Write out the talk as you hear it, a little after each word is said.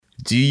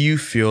do you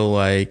feel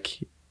like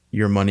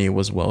your money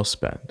was well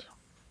spent?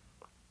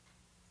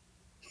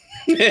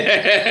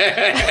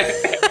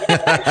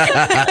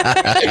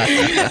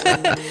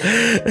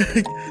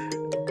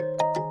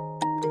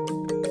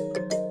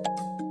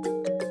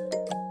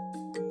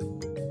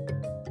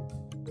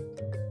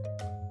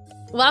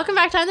 Welcome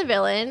back to I'm the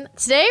Villain.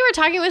 Today we're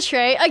talking with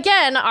Shrey,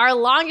 again, our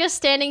longest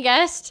standing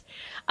guest.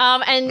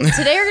 And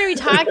today we're going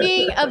to be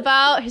talking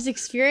about his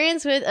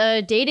experience with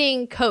a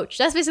dating coach.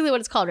 That's basically what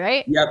it's called,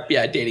 right? Yep.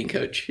 Yeah. Dating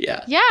coach.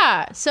 Yeah.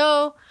 Yeah.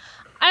 So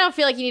I don't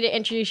feel like you need to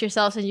introduce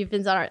yourself since you've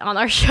been on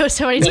our show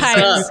so many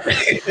times.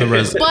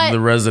 The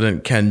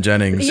resident Ken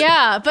Jennings.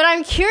 Yeah. But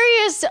I'm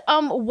curious,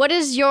 what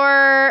is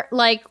your,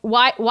 like,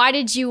 why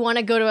did you want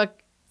to go to a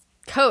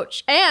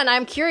coach? And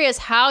I'm curious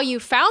how you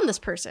found this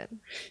person.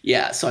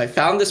 Yeah, so I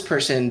found this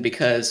person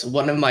because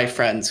one of my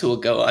friends, who will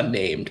go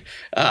unnamed,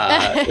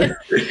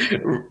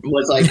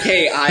 was like,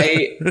 "Hey,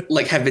 I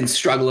have been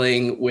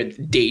struggling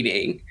with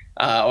dating,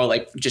 or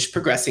just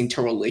progressing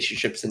to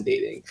relationships and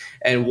dating,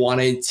 and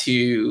wanted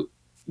to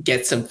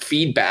get some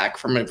feedback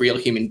from a real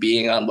human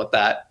being on what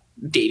that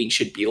dating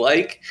should be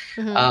like."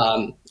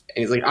 Mm-hmm. And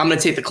he's like, "I'm going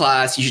to take the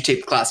class. You should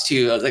take the class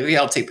too." I was like, "Yeah,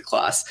 I'll take the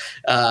class."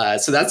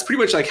 So that's pretty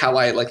much how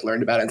I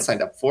learned about it and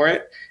signed up for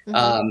it.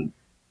 Mm-hmm.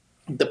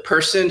 The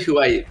person who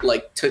I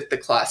took the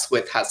class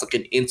with has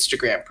an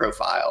Instagram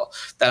profile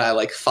that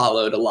I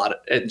followed a lot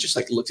and just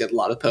looked at a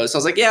lot of posts. I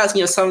was like, yeah,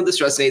 some of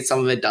this resonates, some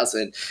of it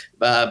doesn't.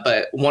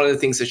 But one of the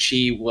things that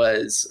she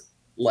was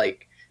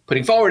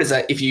putting forward is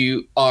that if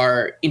you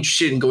are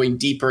interested in going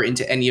deeper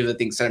into any of the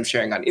things that I'm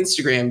sharing on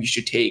Instagram, you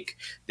should take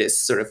this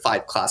sort of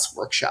 5-class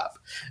workshop.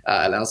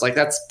 And I was like,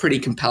 that's pretty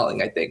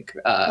compelling, I think,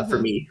 for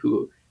me,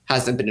 who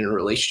hasn't been in a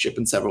relationship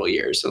in several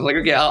years. So I was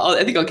like, okay,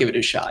 I think I'll give it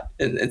a shot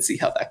and see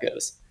how that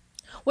goes.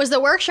 Was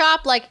the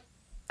workshop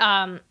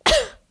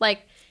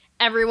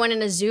everyone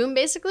in a Zoom,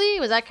 basically?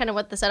 Was that kind of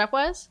what the setup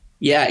was?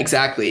 Yeah,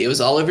 exactly. It was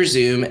all over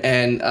Zoom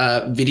and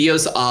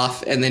videos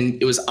off. And then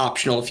it was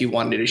optional if you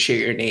wanted to share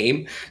your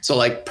name.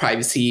 So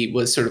privacy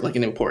was sort of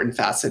an important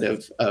facet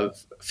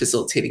of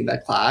facilitating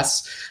that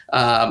class.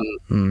 But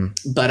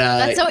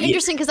that's so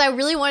interesting because I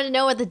really wanted to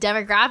know what the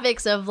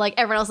demographics of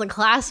everyone else in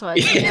class was,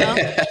 you know?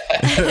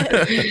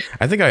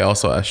 I think I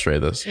also asked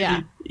Shrey this. Yeah.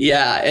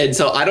 Yeah. And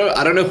so I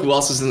don't know who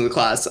else was in the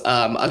class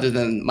other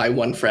than my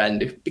one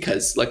friend,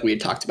 because we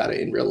had talked about it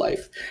in real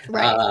life.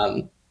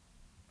 Right.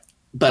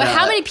 But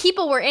how many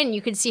people were in?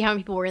 You could see how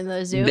many people were in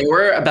the Zoom. There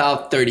were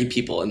about 30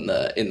 people in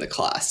the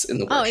class, in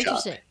the workshop. Oh,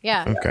 interesting.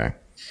 Yeah. Okay.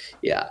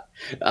 Yeah.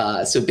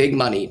 So big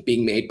money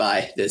being made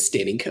by this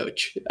dating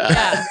coach.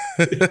 Yeah.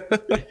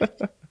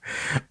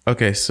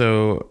 Okay,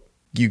 so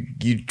you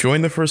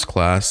joined the first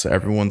class.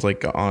 Everyone's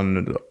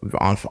on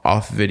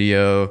off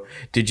video.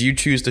 Did you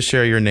choose to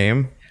share your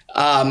name?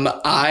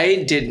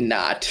 I did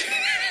not.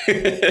 So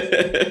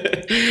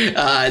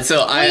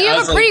you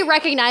have a pretty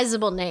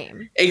recognizable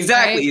name.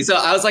 Exactly. Right? So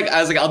I was like,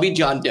 I'll be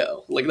John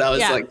Doe.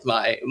 That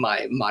was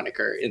my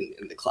moniker in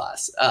the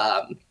class.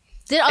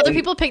 Did other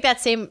people pick that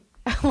same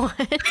one?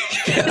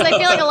 Because I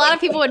feel like a lot of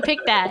people would pick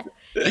that.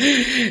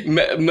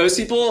 Most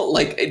people,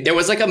 there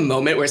was a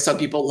moment where some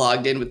people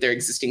logged in with their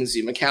existing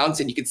Zoom accounts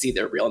and you could see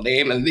their real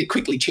name and they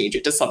quickly change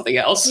it to something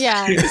else.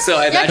 Yeah.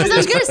 So because I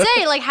was gonna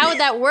say, how would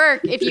that work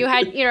if you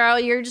had,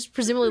 you're just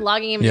presumably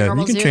logging in with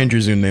normal you can Zoom. change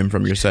your Zoom name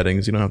from your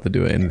settings. You don't have to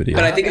do it in video.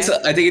 But I think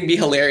I think it'd be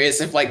hilarious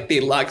if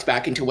they logged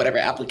back into whatever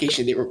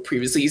application they were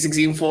previously using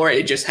Zoom for.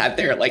 It just had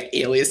their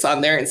alias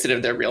on there instead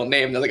of their real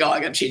name. They're like, oh,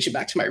 I gotta change it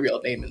back to my real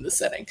name in this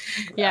setting.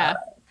 Yeah.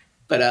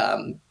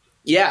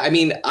 Yeah, I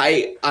mean,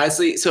 I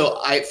honestly,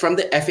 from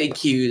the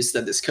FAQs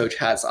that this coach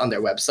has on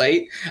their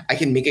website, I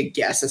can make a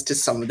guess as to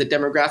some of the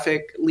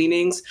demographic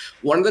leanings.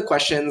 One of the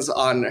questions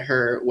on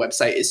her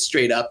website is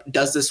straight up,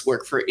 does this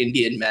work for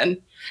Indian men?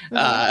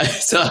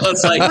 So I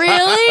was like,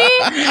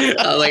 really?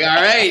 I was like,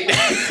 all right.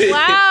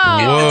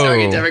 Wow.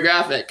 Target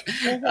demographic.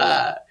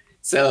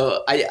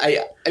 So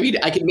I mean,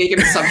 I can make an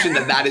assumption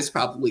that is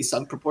probably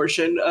some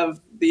proportion of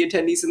the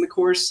attendees in the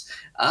course,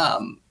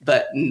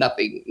 but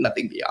nothing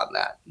beyond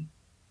that.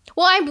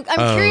 Well, I'm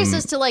curious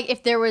as to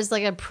if there was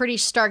a pretty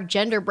stark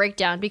gender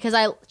breakdown, because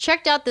I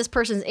checked out this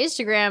person's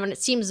Instagram and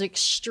it seems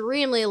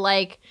extremely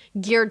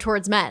geared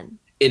towards men.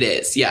 It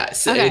is, yeah.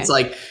 So okay.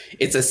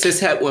 It's a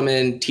cishet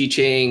woman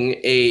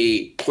teaching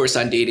a course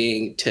on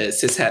dating to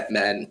cishet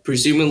men,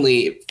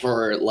 presumably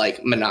for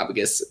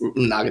monogamous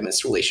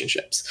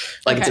relationships.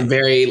 It's a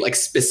very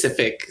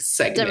specific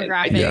segment,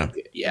 demographic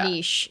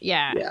niche.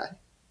 Yeah.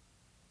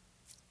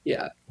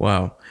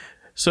 Wow.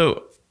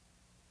 So,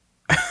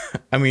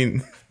 I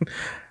mean,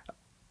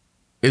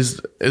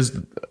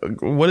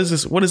 what is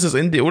this? What is this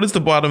Indian? What is the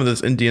bottom of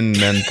this Indian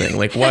men thing?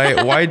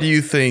 Why do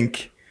you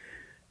think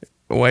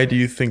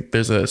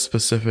there's a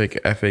specific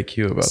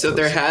FAQ about So this?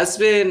 there has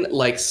been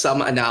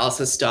some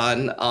analysis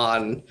done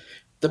on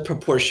the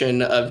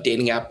proportion of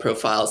dating app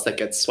profiles that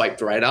get swiped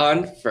right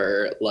on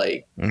for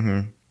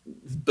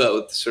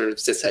both sort of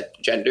cishet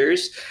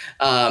genders.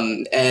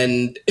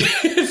 And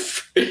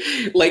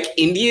like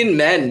Indian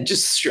men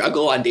just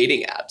struggle on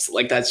dating apps.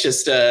 Like that's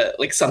just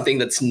like something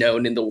that's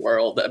known in the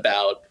world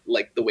about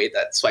like the way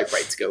that swipe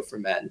rights go for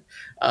men.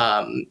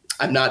 I'm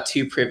not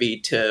too privy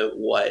to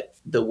what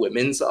the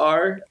women's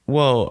are.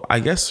 Well, I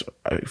guess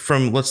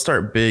let's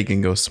start big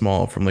and go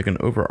small from like an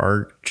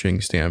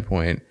overarching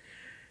standpoint.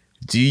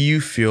 Do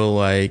you feel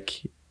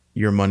like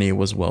your money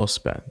was well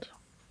spent?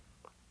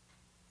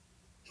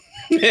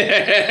 I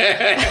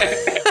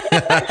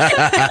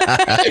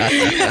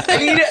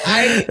mean,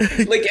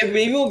 and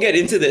maybe we'll get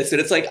into this, but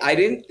it's like I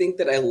didn't think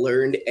that I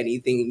learned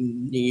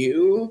anything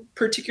new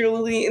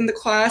particularly in the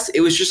class.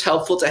 It was just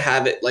helpful to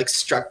have it like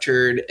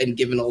structured and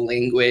given a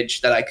language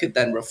that I could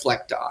then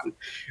reflect on,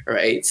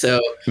 right? So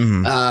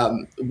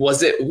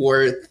was it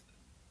worth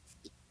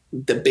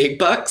the big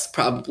bucks?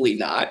 Probably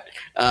not.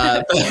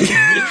 But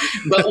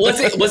was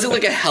it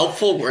like a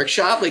helpful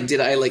workshop? Like, did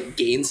I like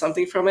gain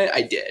something from it?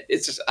 I did.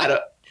 It's just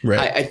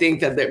Right. I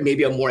think that there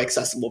maybe a more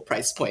accessible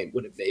price point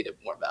would have made it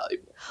more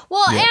valuable.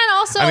 Well, and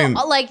also,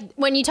 like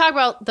when you talk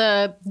about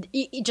the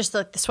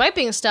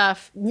swiping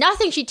stuff,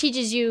 nothing she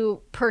teaches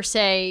you per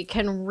se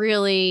can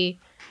really,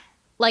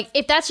 like,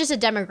 if that's just a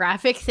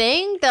demographic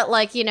thing that,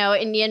 like, you know,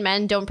 Indian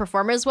men don't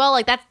perform as well,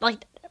 like that's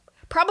like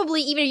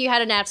probably even if you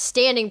had an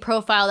outstanding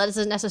profile, that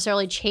doesn't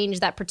necessarily change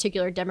that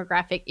particular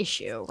demographic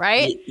issue,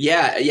 right?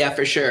 Yeah,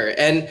 for sure.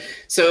 And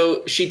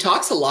so she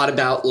talks a lot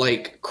about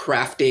like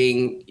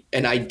crafting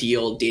an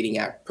ideal dating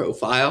app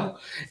profile.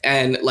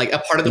 And like a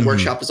part of the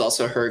workshop was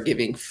also her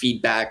giving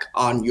feedback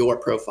on your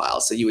profile.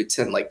 So you would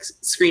send like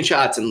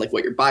screenshots and like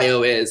what your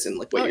bio is and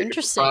like what your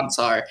prompts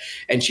are.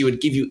 And she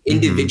would give you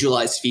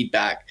individualized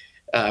feedback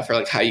for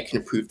like how you can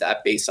improve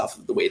that based off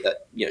of the way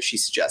that, you know, she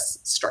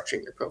suggests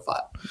structuring your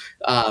profile.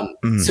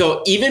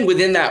 So even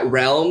within that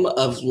realm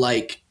of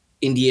like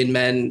Indian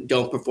men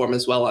don't perform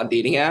as well on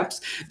dating apps,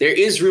 there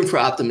is room for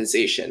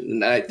optimization.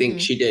 And I think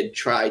she did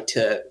try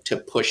to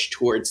push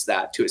towards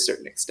that to a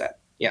certain extent.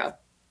 Yeah.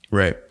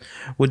 Right.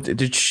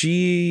 Did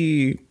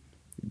she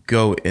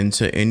go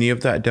into any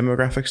of that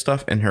demographic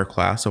stuff in her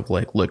class of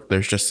like, look,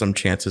 there's just some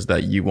chances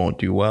that you won't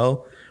do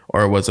well?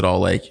 Or was it all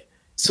like,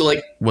 so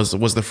like was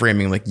the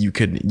framing like you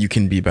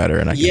can be better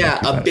and I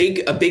can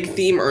a big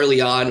theme early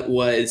on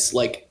was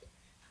like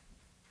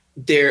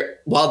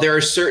while there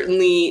are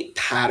certainly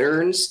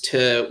patterns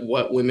to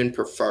what women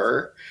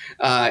prefer,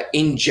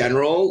 in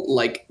general,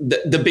 like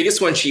the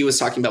biggest one she was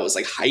talking about was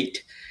like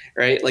height,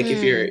 right? Like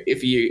if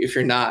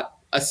you're not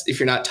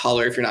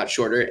taller, if you're not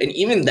shorter, and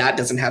even that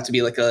doesn't have to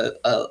be like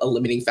a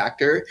limiting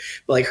factor.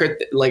 But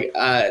like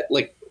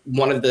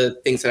one of the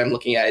things that I'm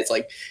looking at is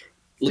like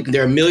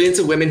there are millions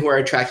of women who are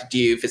attracted to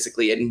you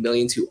physically and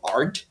millions who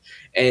aren't,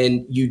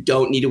 and you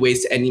don't need to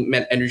waste any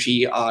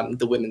energy on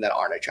the women that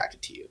aren't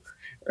attracted to you.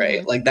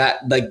 Right. Like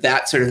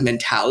that sort of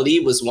mentality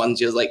was one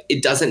just like,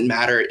 it doesn't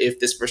matter if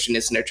this person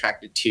isn't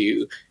attracted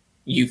to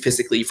you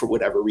physically for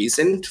whatever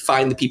reason,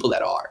 find the people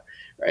that are.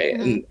 Right.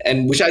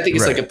 And which I think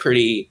is like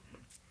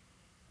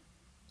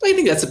I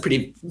think that's a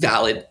pretty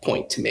valid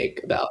point to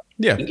make about.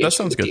 Yeah, that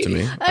sounds good to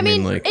me. I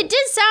mean, like, it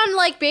did sound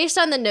like based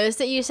on the notes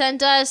that you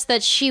sent us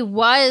that she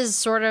was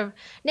sort of,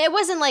 it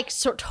wasn't like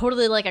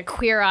totally like a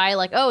queer eye,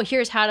 like, oh,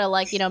 here's how to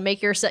like, you know,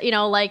 make yourself, you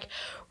know, like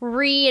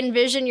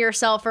re-envision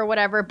yourself or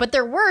whatever. But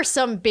there were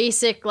some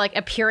basic like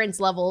appearance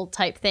level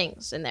type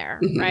things in there,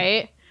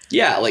 right?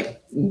 Yeah,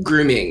 like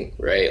grooming,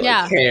 right?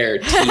 Like hair,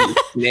 teeth,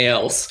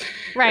 nails.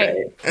 Right.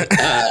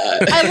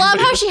 I love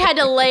how she had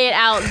to lay it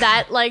out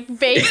that like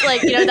base,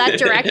 like, you know, that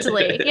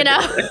directly, you know?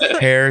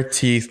 Hair,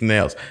 teeth,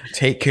 nails.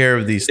 Take care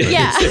of these things.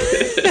 Yeah.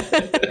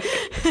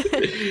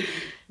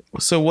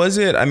 So was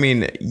it, I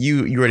mean,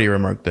 you already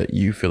remarked that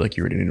you feel like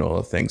you already know all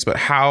the things, but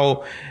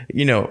how,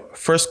 you know,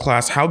 first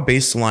class, how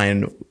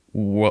baseline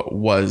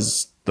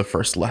was the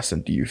first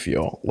lesson, do you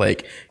feel?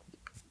 Like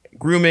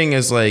grooming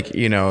is like,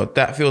 you know,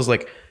 that feels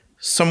like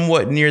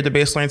somewhat near the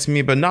baseline to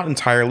me, but not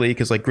entirely,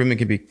 because like grooming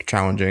can be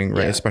challenging,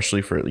 right?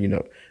 Especially for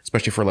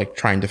like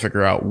trying to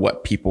figure out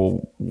what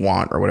people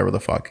want or whatever the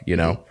fuck, you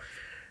know.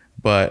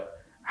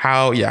 But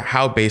how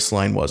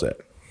baseline was it?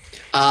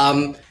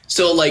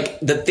 So like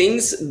the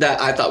things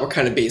that I thought were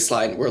kind of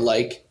baseline were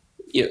like,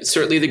 you know,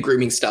 certainly the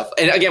grooming stuff.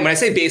 And again, when I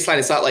say baseline,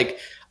 it's not like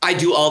I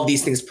do all of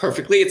these things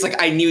perfectly. It's like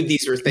I knew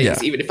these were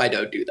things, even if I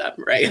don't do them,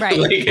 right?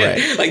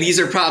 Like these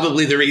are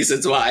probably the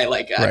reasons why.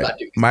 Like I'm not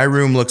doing. My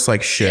room looks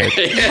like shit,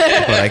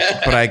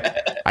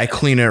 but I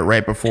clean it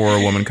right before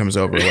a woman comes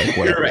over. Like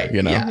whatever, right?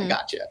 You know? Yeah,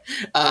 gotcha.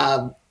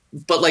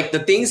 But like the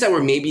things that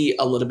were maybe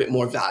a little bit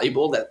more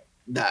valuable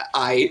that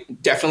I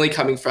definitely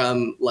coming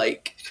from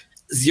like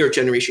zero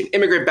generation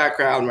immigrant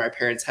background where my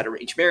parents had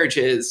arranged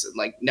marriages and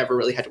like never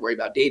really had to worry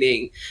about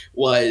dating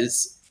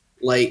was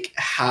like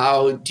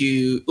how do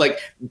you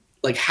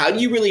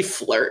really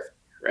flirt,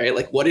 right?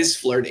 Like, what is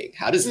flirting?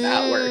 How does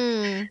that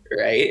work,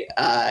 right?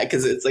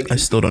 Because it's like I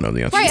still don't know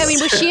the answer. Right. I mean,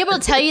 was she able to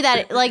tell you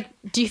that? Like,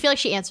 do you feel like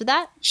she answered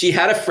that? she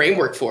had a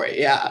framework for it.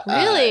 Yeah,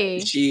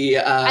 Really? she.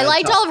 I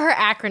liked all of her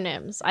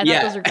acronyms. I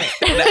thought those were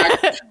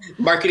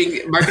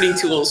great. marketing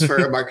tools for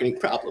a marketing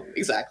problem,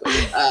 exactly.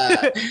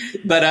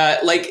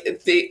 But like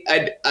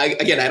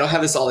again, I don't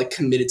have this all like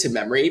committed to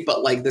memory,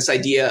 but like this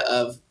idea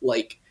of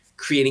like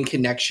creating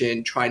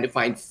connection, trying to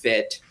find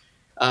fit,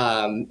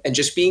 and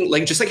just being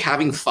like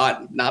having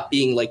fun, not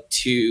being like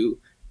too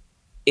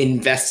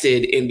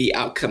invested in the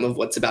outcome of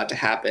what's about to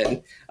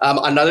happen.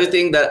 Another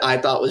thing that I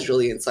thought was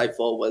really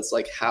insightful was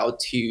like how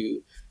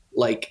to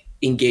like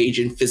engage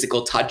in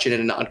physical touch in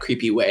a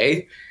non-creepy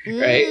way,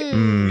 right?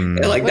 And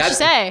like What'd she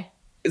say?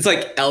 It's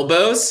like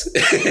elbows,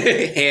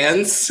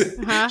 hands,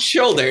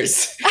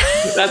 shoulders.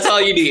 That's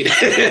all you need.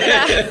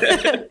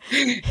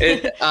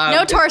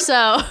 No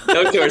torso.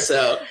 No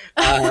torso.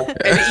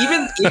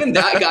 And even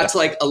that got to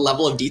like a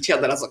level of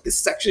detail that I was like, this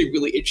is actually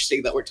really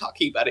interesting that we're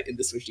talking about it in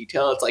this much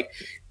detail. It's like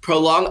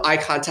prolong eye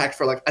contact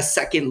for like a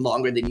second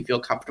longer than you feel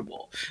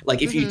comfortable.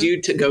 Like if you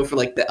do to go for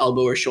like the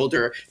elbow or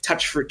shoulder,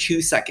 touch for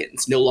 2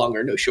 seconds, no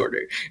longer, no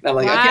shorter. And I'm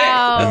like, okay,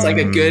 that's like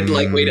a good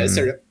like way to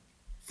sort of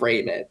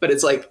frame it. But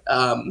it's like,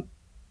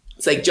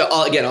 it's like,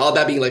 again, all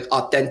about being like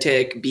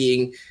authentic,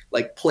 being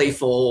like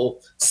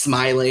playful,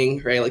 smiling,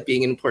 right? Like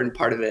being an important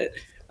part of it.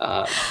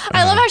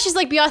 I love how she's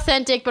like, be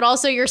authentic, but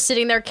also you're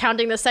sitting there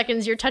counting the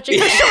seconds you're touching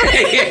her shoulder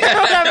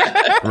or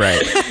whatever.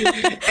 Right.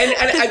 And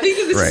I think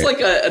that this is like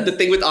the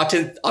thing with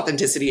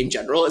authenticity in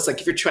general. Is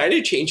like if you're trying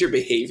to change your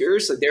behavior,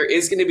 so there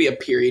is going to be a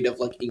period of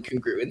like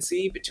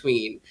incongruency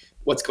between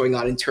what's going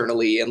on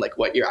internally and like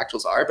what your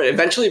actuals are, but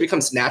eventually it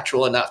becomes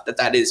natural enough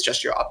that is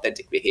just your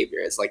authentic behavior.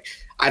 It's like,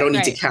 I don't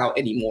need to count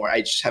anymore.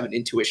 I just have an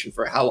intuition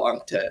for how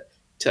long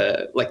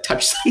to like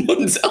touch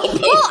someone's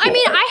elbow. Well, I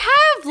mean,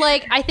 I have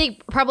like, I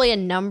think probably a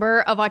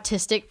number of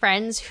autistic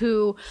friends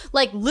who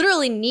like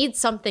literally need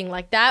something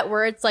like that,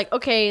 where it's like,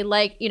 okay,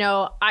 like, you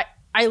know,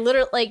 I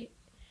literally like,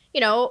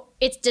 you know,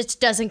 it just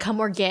doesn't come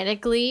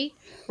organically,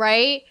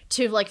 right?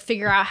 To like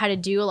figure out how to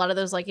do a lot of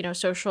those like, you know,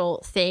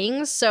 social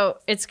things. So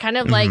it's kind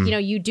of like, you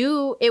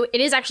know,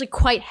 it is actually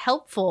quite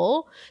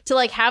helpful to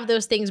like have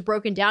those things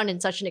broken down in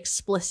such an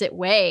explicit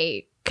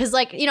way. Cause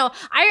like, you know,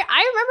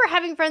 I remember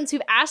having friends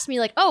who've asked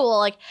me like, oh, well,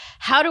 like,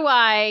 how do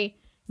I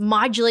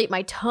modulate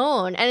my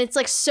tone? And it's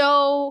like,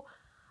 so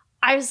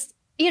I was,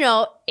 you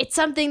know, it's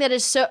something that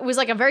was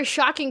like a very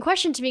shocking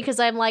question to me, because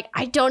I'm like,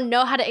 I don't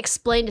know how to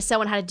explain to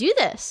someone how to do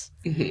this.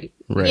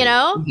 Right. You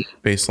know?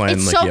 Baseline,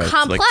 it's like, so yeah,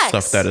 complex. like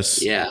stuff that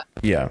is, yeah.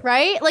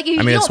 Right? Like, you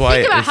I mean, don't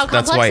think about how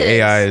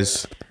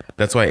complex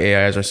that's why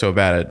AIs are so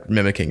bad at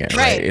mimicking it,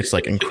 right? It's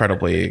like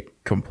incredibly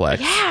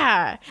complex.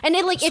 Yeah. And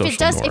then like if it's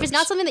norms.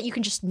 not something that you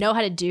can just know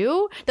how to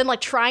do, then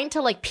like trying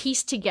to like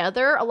piece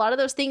together a lot of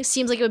those things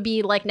seems like it would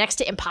be like next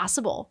to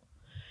impossible.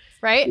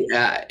 Right?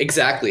 Yeah,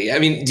 exactly. I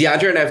mean,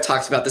 DeAndre and I have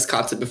talked about this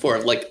concept before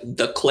of like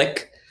the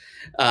click,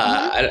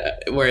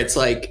 where it's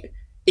like,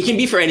 it can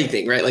be for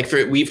anything, right? Like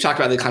we've talked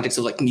about the context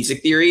of like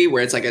music theory,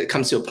 where it's like it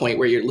comes to a point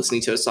where you're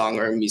listening to a song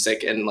or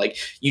music and like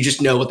you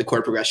just know what the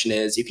chord progression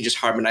is. You can just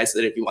harmonize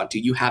it if you want to.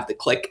 You have the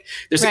click.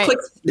 There's a click.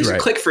 There's a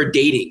click for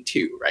dating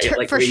too, right?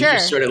 Like for where sure. you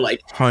just sort of like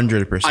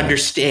 100%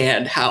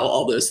 understand how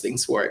all those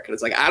things work. And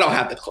it's like, I don't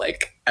have the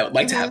click. I would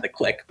like to have the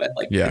click, but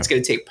like it's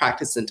going to take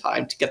practice and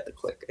time to get the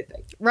click, I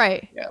think.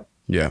 Right. Yeah.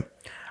 Yeah.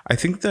 I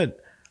think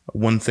that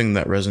one thing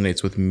that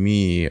resonates with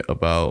me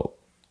about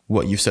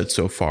what you said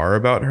so far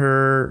about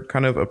her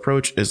kind of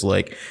approach is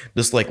like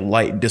this like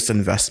light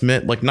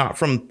disinvestment, like not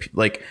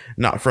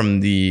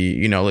from the,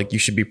 you know, like you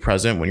should be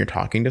present when you're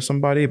talking to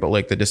somebody, but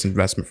like the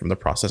disinvestment from the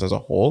process as a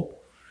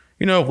whole,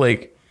 you know,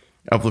 like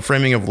of the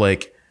framing of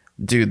like,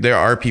 dude, there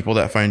are people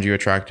that find you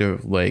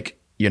attractive. Like,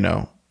 you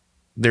know,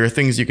 there are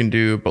things you can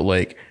do, but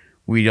like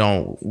we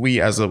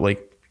as a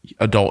like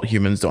adult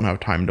humans don't have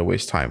time to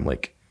waste time,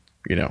 like,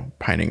 you know,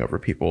 pining over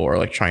people or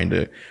like trying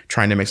to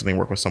make something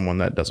work with someone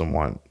that doesn't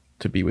want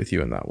to be with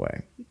you in that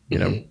way, you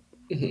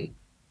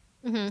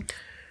know?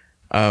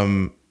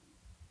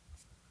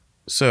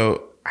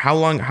 So how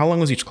long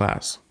was each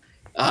class?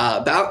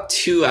 About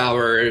 2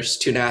 hours,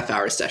 2.5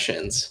 hour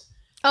sessions.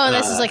 Oh, and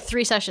this is like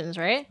 3 sessions,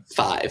 right?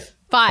 5.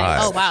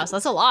 5. Oh, wow. So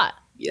that's a lot.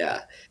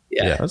 Yeah.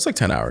 Yeah, that's like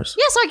 10 hours.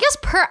 Yeah, so I guess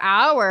per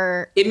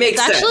hour, it makes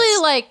sense. Actually,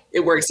 like,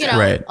 it works, you know,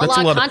 right? a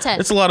lot of content.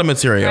 It's a lot of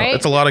material. Right?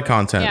 It's a lot of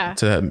content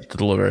to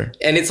deliver.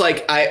 And it's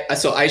like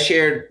I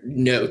shared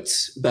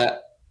notes,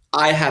 but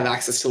I have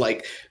access to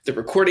like the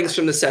recordings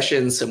from the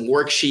sessions, some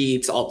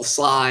worksheets, all the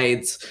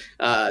slides,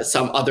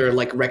 some other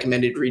like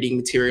recommended reading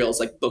materials,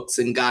 like books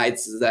and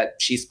guides that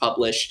she's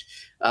published.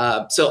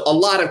 So a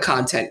lot of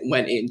content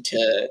went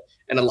into,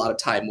 and a lot of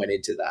time went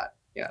into that.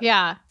 Yeah.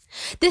 Yeah.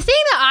 The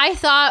thing that I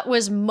thought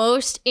was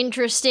most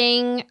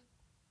interesting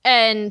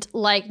and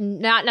like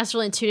not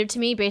necessarily intuitive to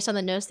me based on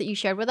the notes that you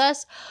shared with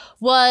us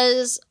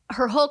was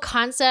her whole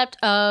concept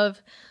of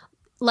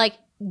like,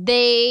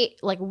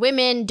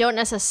 women don't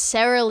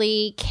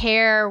necessarily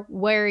care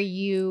where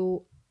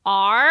you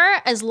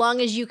are, as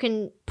long as you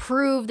can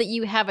prove that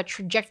you have a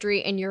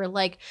trajectory and you're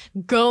like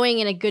going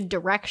in a good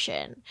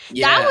direction.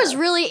 Yeah. That was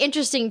really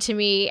interesting to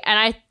me.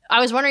 And I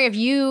was wondering if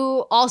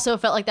you also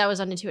felt like that was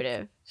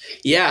unintuitive.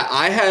 Yeah,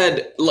 I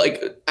had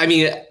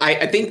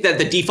I think that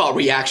the default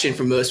reaction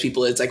for most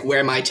people is like, where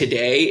am I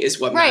today is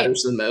what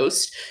matters the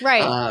most.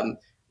 Right.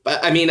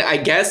 But I mean, I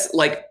guess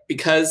like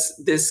because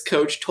this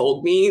coach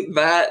told me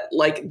that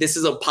like this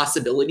is a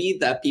possibility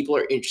that people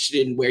are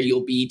interested in where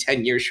you'll be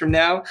 10 years from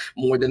now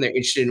more than they're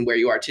interested in where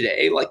you are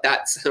today. Like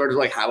that's sort of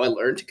like how I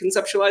learned to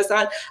conceptualize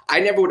that. I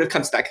never would have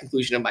come to that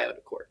conclusion of my own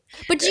accord.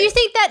 But do you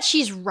think that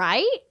she's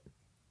right?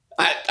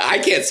 I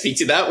can't speak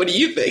to that. What do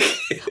you think?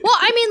 Well,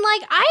 I mean,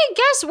 like, I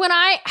guess when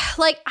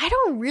I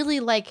don't really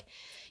like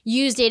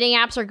use dating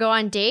apps or go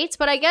on dates,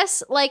 but I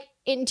guess like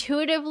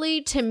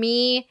intuitively to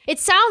me, it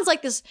sounds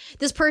like this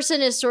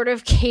person is sort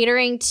of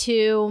catering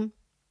to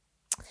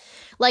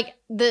like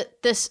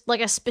this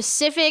like a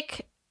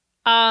specific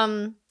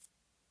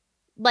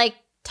like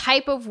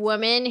type of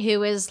woman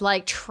who is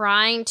like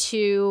trying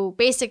to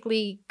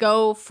basically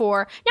go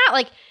for not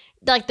like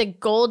the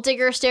gold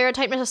digger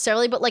stereotype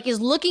necessarily, but like is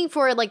looking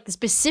for like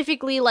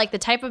specifically like the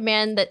type of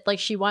man that like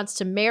she wants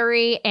to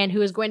marry and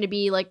who is going to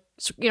be like,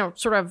 you know,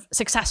 sort of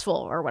successful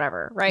or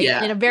whatever, right?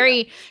 Yeah. In a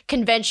very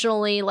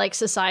conventionally, like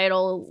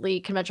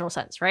societally conventional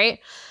sense, right?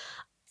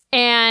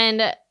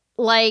 And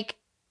like,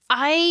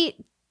 I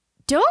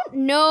don't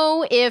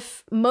know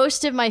if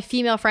most of my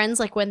female friends,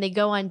 like when they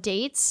go on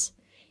dates,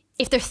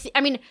 if they're,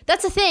 I mean,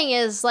 that's the thing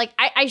is like,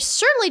 I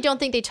certainly don't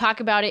think they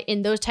talk about it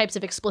in those types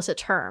of explicit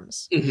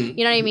terms. Mm-hmm.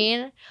 You know what I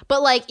mean?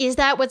 But like, is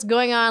that what's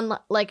going on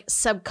like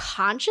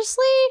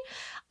subconsciously?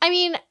 I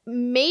mean,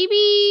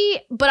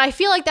 maybe, but I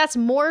feel like that's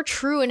more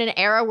true in an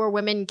era where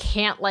women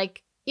can't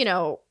like, you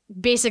know,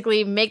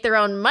 basically make their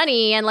own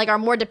money and like are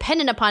more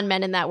dependent upon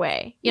men in that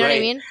way. You know what I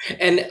mean?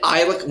 And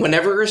I like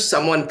whenever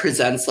someone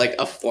presents like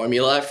a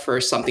formula for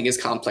something as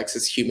complex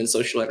as human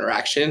social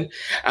interaction,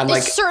 I'm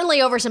like certainly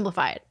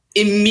oversimplified.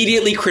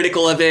 Immediately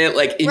critical of it,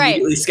 like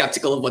immediately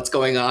skeptical of what's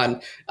going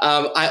on.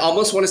 I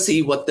almost want to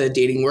see what the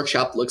dating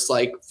workshop looks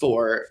like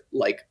for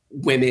like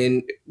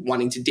women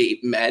wanting to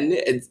date men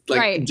and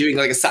like doing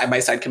like a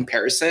side-by-side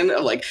comparison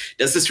of like,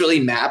 does this really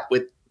map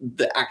with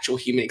the actual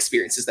human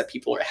experiences that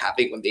people are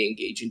having when they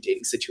engage in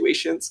dating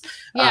situations?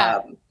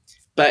 Yeah.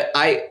 But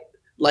I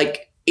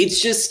like,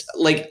 it's just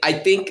like, I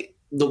think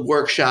the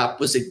workshop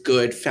was a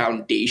good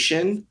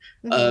foundation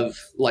of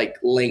like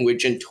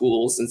language and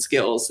tools and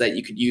skills that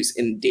you could use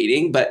in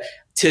dating, but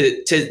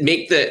to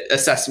make the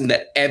assessment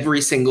that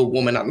every single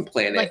woman on the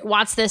planet like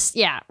wants this.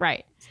 Yeah.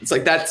 Right. It's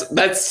like,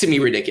 that's to me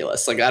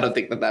ridiculous. Like, I don't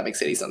think that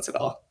makes any sense at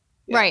all.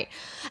 Yeah. Right.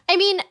 I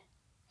mean,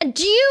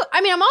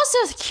 I'm also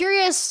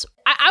curious.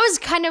 I was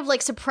kind of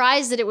like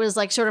surprised that it was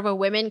like sort of a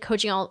woman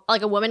coaching all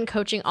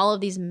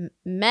of these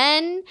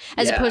men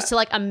as opposed to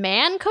like a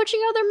man coaching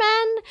other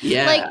men.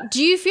 Yeah. Like,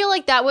 do you feel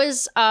like that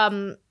was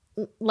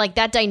like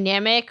that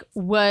dynamic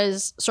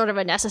was sort of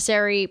a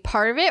necessary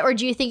part of it, or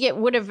do you think it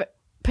would have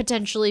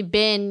potentially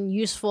been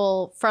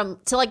useful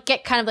to like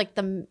get kind of like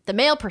the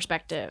male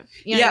perspective?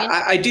 You know what I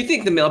mean? I do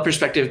think the male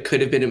perspective could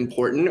have been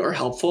important or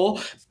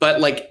helpful, but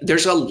like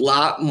there's a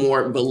lot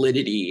more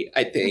validity,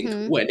 I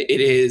think, when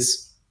it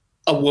is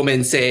a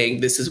woman saying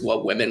this is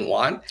what women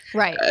want,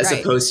 right? As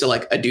opposed to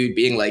like a dude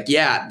being like,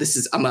 yeah,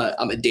 I'm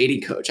a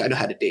dating coach. I know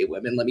how to date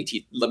women. Let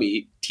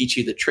me teach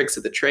you the tricks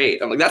of the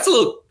trade. I'm like, that's a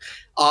little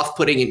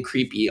off-putting and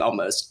creepy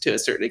almost to a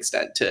certain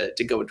extent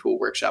to go into a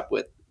workshop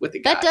with a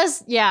guy. That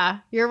does, yeah,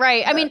 you're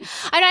right. I mean,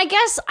 and I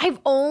guess I've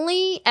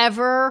only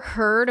ever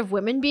heard of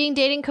women being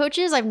dating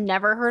coaches. I've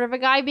never heard of a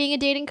guy being a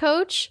dating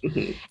coach.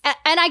 And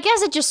I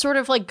guess it just sort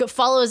of like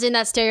follows in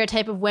that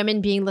stereotype of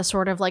women being the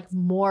sort of like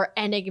more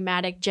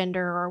enigmatic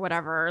gender or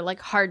whatever, like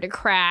hard to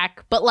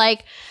crack. But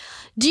like,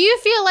 do you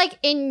feel like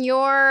in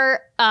your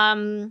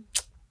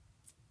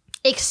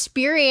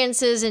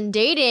experiences in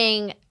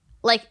dating,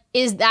 like,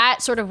 is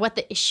that sort of what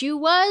the issue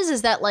was?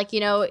 Is that like, you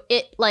know,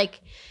 it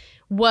like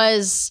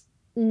was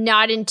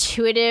not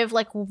intuitive,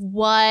 like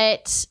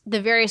what the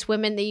various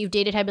women that you've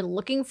dated had been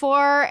looking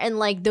for, and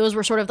like those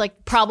were sort of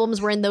like problems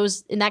were in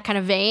that kind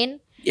of vein?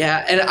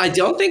 Yeah, and I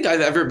don't think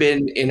I've ever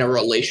been in a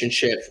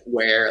relationship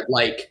where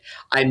like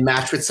I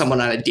matched with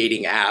someone on a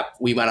dating app,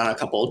 we went on a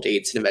couple of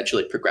dates and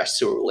eventually progressed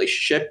to a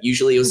relationship.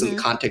 Usually it was in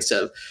the context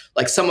of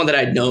like someone that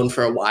I'd known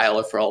for a while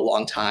or for a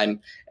long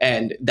time,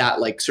 and that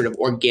like sort of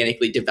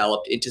organically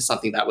developed into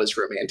something that was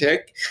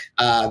romantic.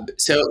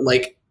 So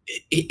like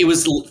it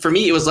was, for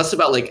me, it was less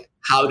about like,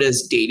 how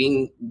does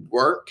dating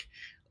work?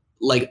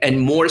 Like, and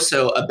more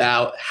so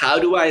about how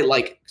do I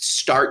like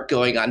start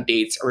going on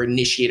dates or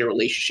initiate a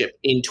relationship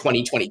in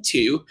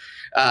 2022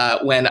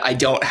 when I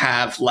don't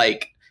have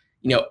like,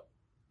 you know,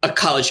 a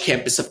college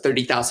campus of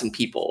 30,000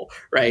 people,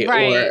 right?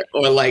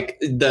 Or like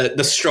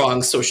the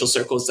strong social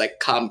circles that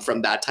come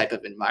from that type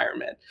of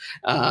environment.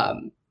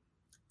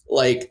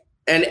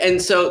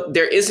 And so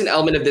there is an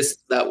element of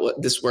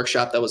this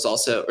workshop that was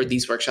also, or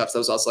these workshops that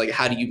was also like,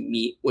 how do you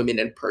meet women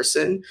in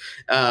person?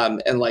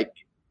 And like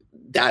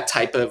that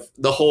type of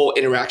the whole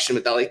interaction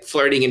with that, like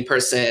flirting in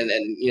person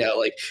and, you know,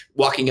 like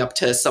walking up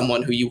to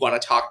someone who you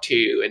want to talk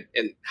to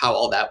and how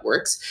all that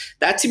works.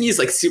 That to me is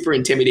like super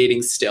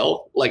intimidating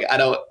still. Like, I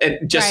don't,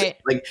 and just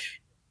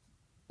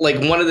like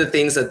one of the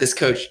things that this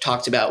coach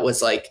talked about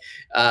was like,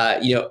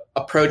 you know,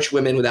 approach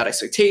women without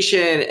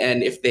expectation.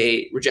 And if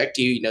they reject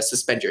you, you know,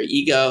 suspend your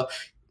ego.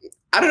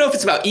 I don't know if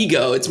it's about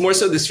ego. It's more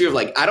so this fear of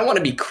like, I don't want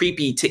to be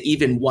creepy to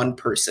even one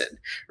person,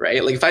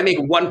 right? Like if I make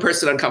one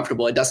person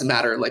uncomfortable, it doesn't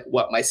matter like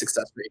what my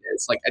success rate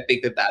is. Like, I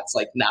think that that's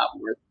like not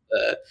worth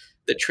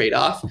the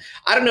trade-off.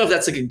 I don't know if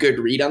that's like a good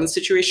read on the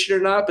situation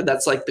or not, but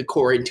that's like the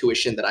core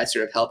intuition that I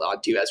sort of held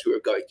on to as we were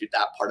going through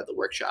that part of the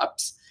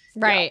workshops.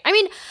 Right. Yeah. I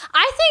mean,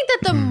 I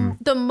think that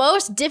the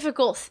most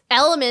difficult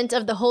element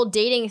of the whole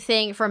dating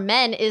thing for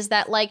men is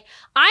that like,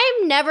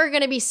 I'm never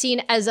going to be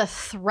seen as a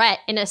threat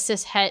in a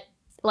cishet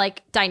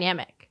like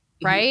dynamic,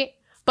 right? Mm-hmm.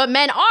 But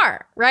men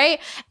are, right?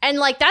 And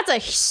like that's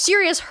a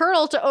serious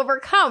hurdle to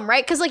overcome,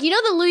 right? Because like, you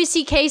know the Louis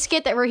C.K.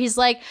 skit that where he's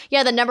like,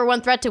 yeah, the number one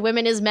threat to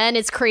women is men.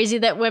 It's crazy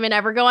that women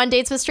ever go on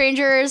dates with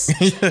strangers.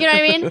 You know what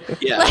I mean?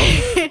 Yeah.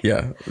 Like,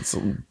 yeah. It's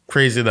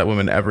crazy that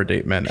women ever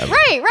date men ever.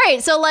 Right.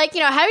 So like,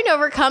 you know, having to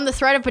overcome the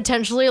threat of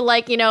potentially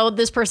like, you know,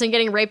 this person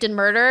getting raped and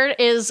murdered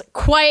is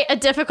quite a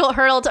difficult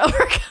hurdle to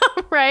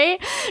overcome, right?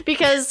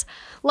 Because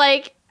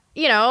like,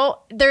 you know,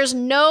 there's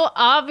no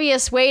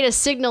obvious way to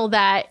signal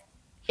that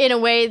in a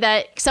way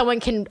that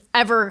someone can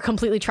ever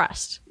completely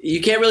trust.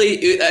 You can't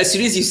really, as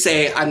soon as you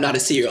say, I'm not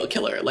a serial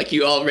killer, like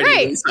you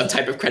already lose some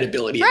type of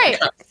credibility. Right.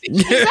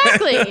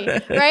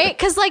 Exactly. Right.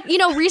 Cause like, you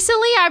know,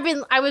 recently I've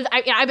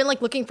been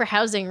like looking for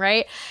housing.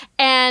 Right.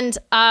 And,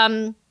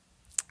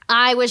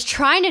 I was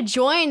trying to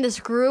join this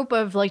group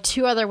of like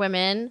 2 other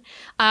women.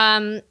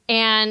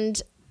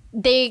 And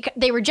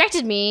they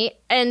rejected me.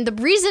 And the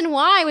reason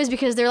why was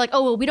because they're like,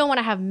 oh, well, we don't want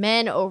to have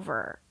men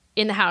over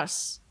in the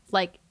house,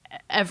 like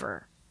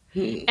ever.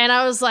 And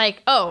I was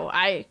like, oh,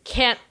 I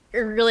can't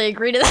really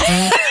agree to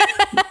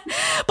that.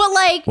 But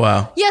like,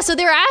 wow. Yeah. So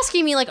they were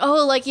asking me like,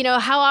 oh, like, you know,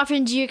 how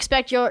often do you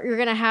expect you're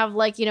going to have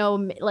like, you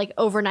know, like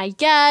overnight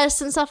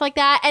guests and stuff like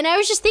that. And I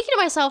was just thinking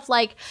to myself,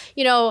 like,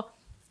 you know,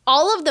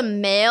 all of the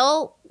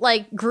male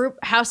like group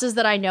houses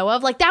that I know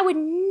of, like that would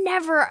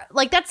never,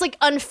 like, that's like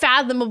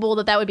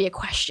unfathomable that would be a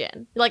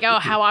question. Like, oh,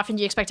 how often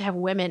do you expect to have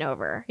women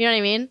over? You know what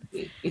I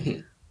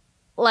mean?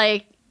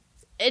 Like,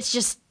 it's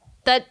just,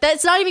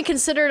 that's not even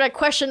considered a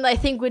question that I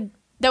think would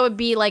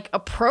be like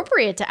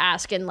appropriate to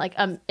ask in like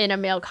in a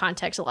male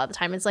context. A lot of the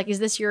time it's like, is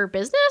this your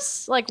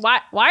business? Like, why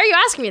are you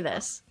asking me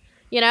this?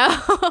 You know?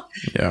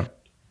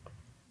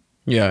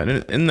 Yeah.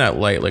 And in that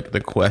light, like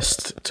the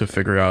quest to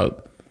figure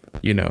out,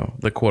 you know,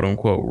 the quote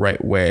unquote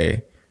right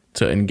way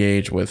to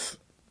engage with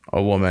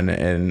a woman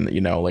in, you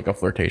know, like a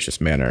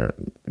flirtatious manner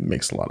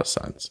makes a lot of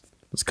sense.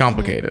 It's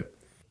complicated.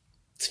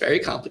 It's very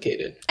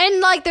complicated. And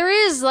like there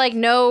is like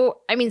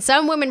I mean,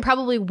 some women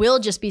probably will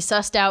just be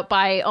sussed out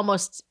by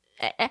almost,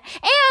 and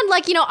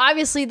like, you know,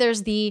 obviously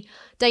there's the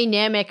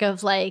dynamic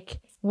of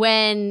like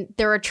when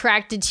they're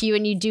attracted to you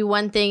and you do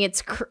one thing,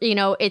 it's, you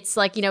know, it's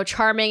like, you know,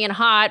 charming and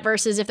hot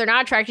versus if they're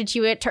not attracted to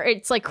you,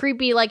 it's like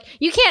creepy. Like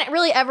you can't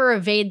really ever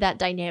evade that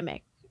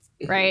dynamic,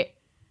 right?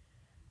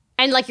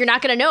 And like, you're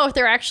not going to know if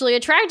they're actually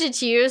attracted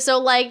to you. So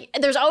like,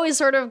 there's always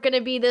sort of going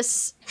to be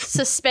this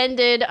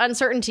suspended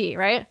uncertainty,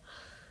 right?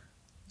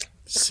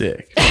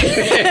 Sick.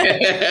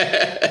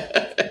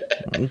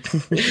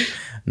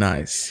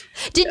 Nice.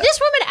 Did this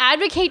woman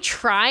advocate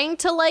trying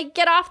to like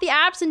get off the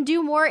apps and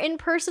do more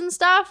in-person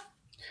stuff?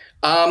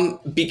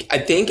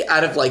 I think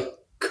out of like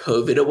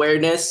COVID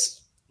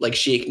awareness, like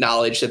she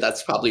acknowledged that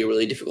that's probably a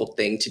really difficult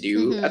thing to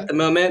do at the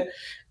moment.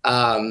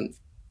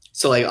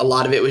 So like a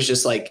lot of it was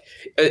just like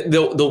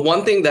the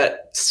one thing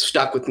that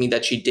stuck with me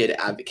that she did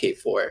advocate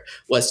for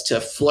was to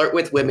flirt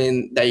with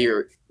women that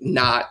you're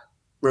not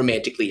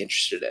romantically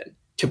interested in,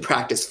 to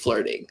practice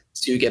flirting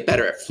so you get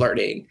better at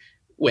flirting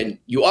when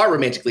you are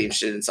romantically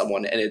interested in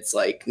someone and it's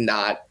like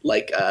not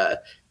like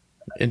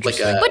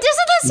Interesting. But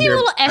doesn't that seem a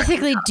little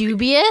ethically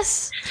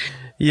dubious?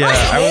 Yeah,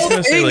 I was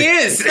gonna say like,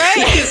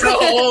 the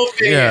whole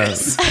thing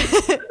is.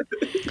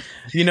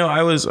 You know,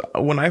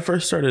 when I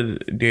first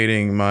started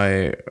dating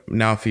my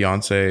now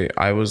fiance,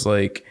 I was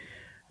like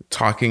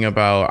talking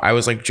about, I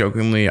was like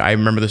jokingly, I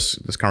remember this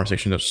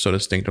conversation so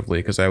distinctively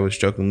because I was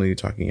jokingly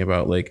talking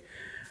about like,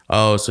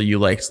 oh, so you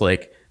liked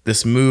like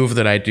this move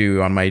that I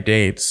do on my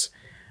dates.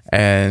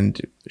 And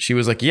she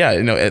was like, yeah,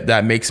 you know,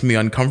 that makes me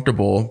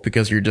uncomfortable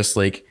because you're just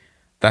like,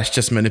 that's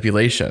just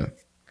manipulation.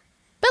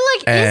 But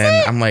like, and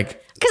is it? I'm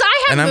like, because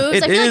I have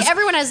moves. I feel like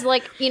everyone has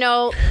like, you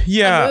know,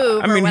 yeah. A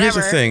move I mean, or here's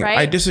whatever, the thing. right?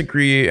 I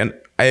disagree, and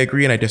I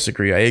agree, and I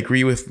disagree. I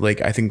agree with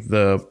like I think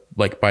the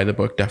like by the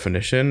book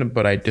definition,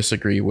 but I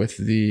disagree with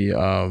the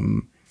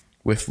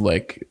with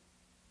like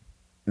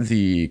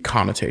the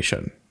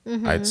connotation.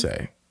 I'd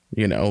say,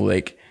 you know,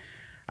 like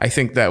I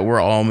think that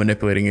we're all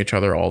manipulating each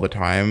other all the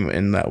time,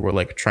 and that we're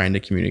like trying to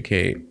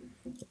communicate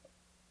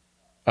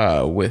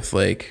with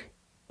like,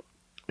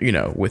 you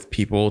know, with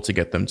people to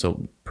get them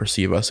to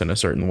perceive us in a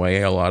certain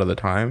way a lot of the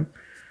time.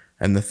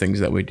 and the things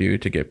that we do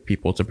to get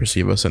people to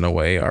perceive us in a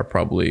way are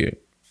probably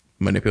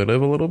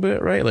manipulative a little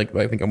bit, right? Like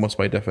I think almost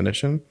by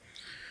definition.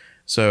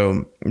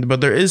 So, but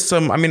there is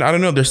some, I mean, I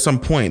don't know, there's some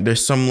point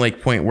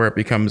like point where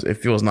it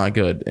feels not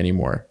good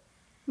anymore.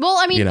 Well,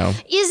 I mean, you know?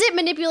 Is it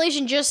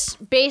manipulation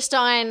just based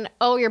on,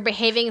 oh, you're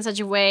behaving in such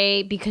a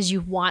way because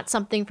you want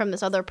something from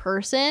this other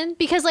person?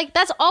 Because like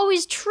that's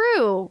always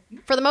true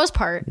for the most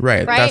part.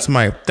 Right. That's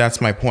my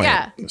point.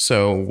 Yeah.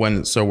 So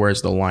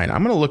where's the line?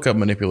 I'm going to look up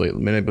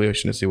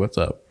manipulation to see what's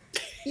up.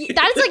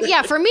 That's like,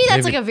 yeah, for me,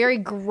 that's like a very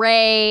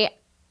gray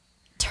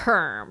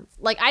term.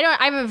 Like I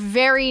have a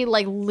very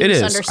like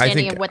loose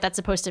understanding of what that's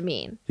supposed to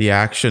mean. The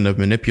action of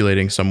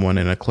manipulating someone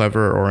in a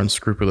clever or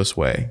unscrupulous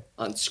way.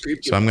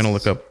 Unscrupulous. So I'm going to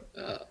look up.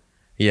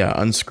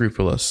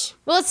 Unscrupulous.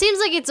 Well, it seems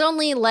like it's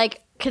only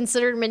like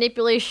considered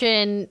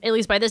manipulation, at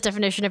least by this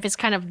definition, if it's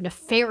kind of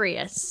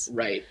nefarious.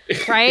 Right.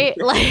 Like.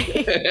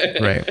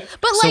 Right.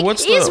 But like,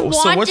 what's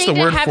the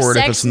word for it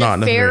if it's not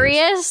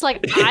nefarious?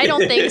 Like, I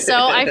don't think so.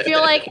 I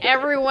feel like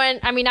everyone.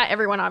 I mean, not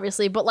everyone,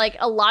 obviously, but like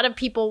a lot of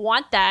people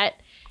want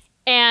that.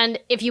 And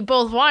if you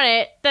both want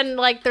it, then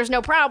like there's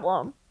no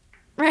problem,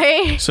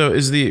 right? So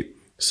is the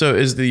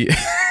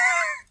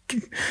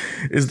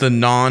is the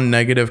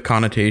non-negative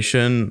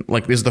connotation,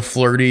 like, is the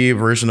flirty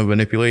version of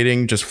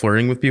manipulating just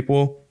flirting with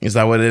people? Is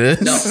that what it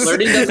is? No,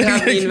 flirting doesn't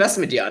have the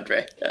investment,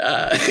 DeAndre.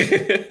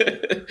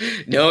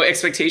 No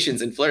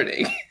expectations in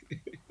flirting.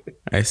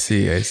 I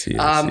see.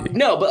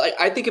 No, but like,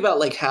 I think about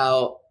like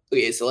how,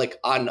 okay, so like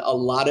on a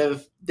lot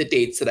of the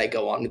dates that I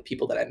go on with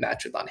people that I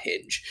match with on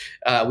Hinge,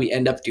 we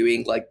end up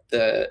doing like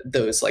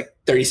those like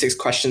 36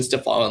 questions to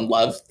fall in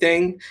love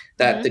thing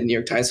that the New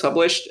York Times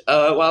published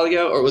a while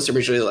ago, or was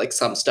originally like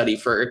some study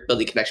for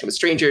building connection with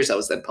strangers that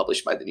was then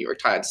published by the New York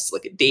Times. It's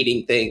like a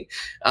dating thing.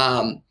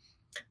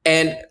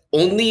 And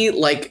only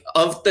like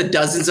of the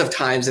dozens of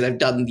times that I've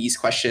done these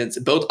questions,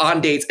 both on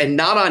dates and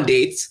not on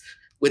dates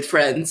with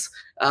friends,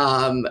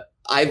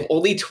 I've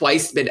only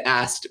twice been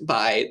asked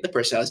by the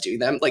person I was doing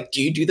them, like, do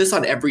you do this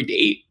on every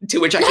date? To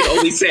which I can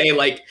only say,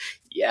 like,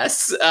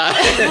 yes.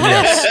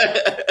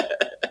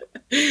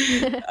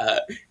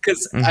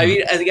 Because I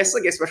mean, I guess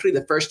like, especially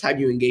the first time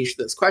you engage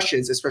those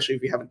questions, especially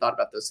if you haven't thought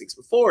about those things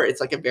before,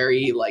 it's like a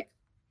very like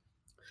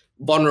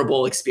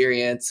vulnerable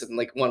experience, and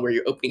like one where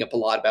you're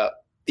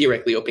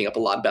theoretically opening up a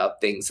lot about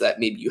things that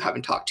maybe you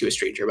haven't talked to a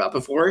stranger about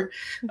before.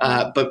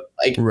 But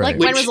like, like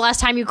when was the last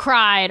time you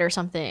cried or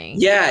something?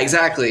 Yeah,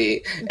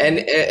 exactly.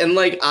 And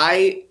like,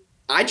 I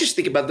just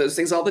think about those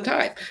things all the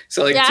time.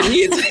 So like, to me,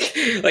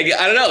 it's like,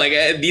 I don't know,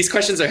 like these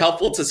questions are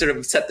helpful to sort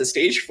of set the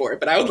stage for it,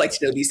 but I would like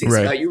to know these things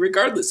about you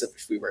regardless of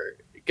if we were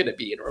going to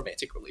be in a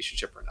romantic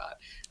relationship or not.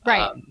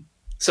 Right.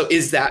 So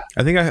is that,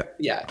 I think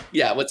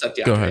what's up,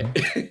 DeAndre? Go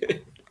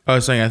ahead. I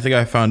was saying, I think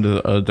I found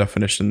a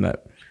definition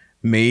that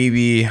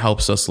maybe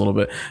helps us a little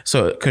bit.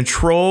 So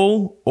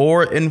control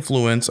or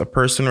influence a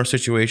person or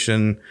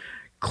situation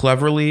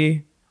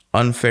cleverly,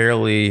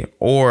 unfairly,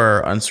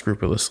 or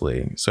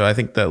unscrupulously. So I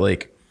think that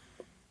like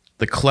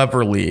the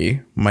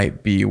cleverly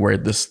might be where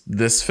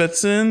this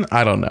fits in.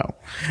 I don't know.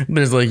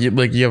 There's like you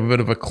have a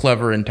bit of a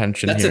clever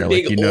intention here. That's a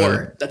big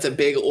or. That's a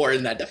big or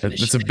in that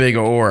definition. It's a big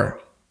or.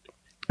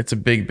 It's a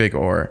big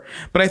or.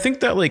 But I think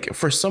that like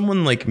for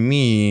someone like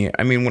me,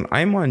 I mean, when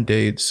I'm on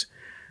dates,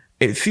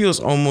 it feels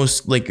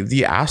almost like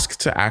the ask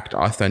to act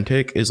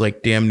authentic is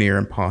like damn near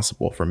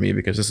impossible for me,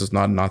 because this is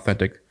not an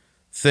authentic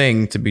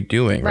thing to be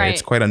doing, right?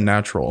 It's quite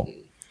unnatural.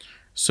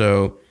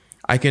 So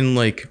I can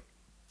like,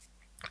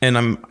 and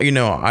I'm,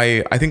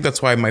 I think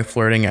that's why my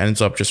flirting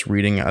ends up just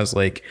reading as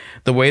like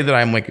the way that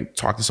I'm like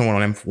talk to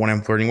someone when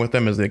I'm flirting with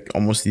them is like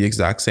almost the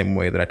exact same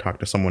way that I talk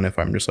to someone if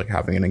I'm just like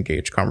having an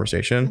engaged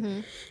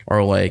conversation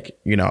or like,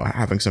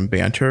 having some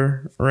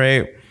banter,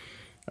 right?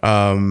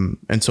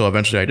 And so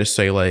eventually I just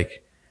say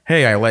like,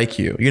 hey, I like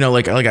you,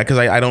 because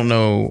I don't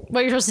know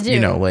what you're supposed to do.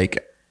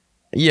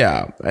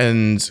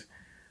 And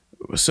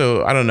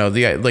so I don't know,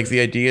 the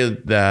idea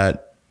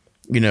that,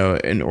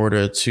 in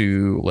order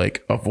to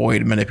like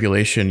avoid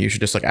manipulation, you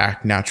should just like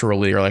act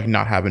naturally or like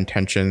not have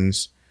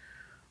intentions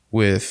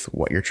with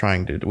what you're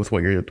trying to do, with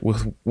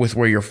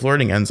where your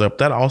flirting ends up.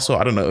 That also,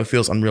 I don't know, it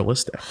feels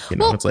unrealistic.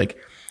 It's like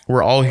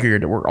we're all here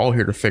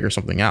to figure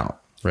something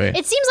out, right?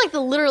 It seems like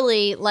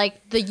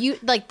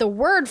the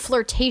word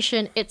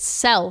flirtation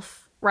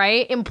itself,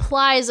 right,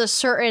 implies a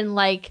certain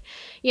like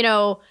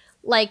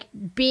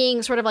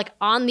being sort of like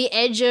on the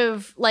edge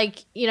of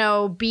like,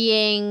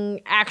 being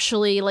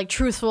actually like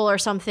truthful or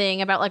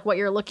something about like what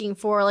you're looking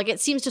for. Like it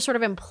seems to sort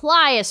of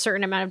imply a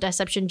certain amount of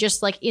deception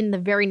just like in the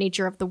very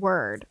nature of the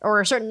word, or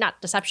a certain, not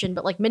deception,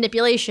 but like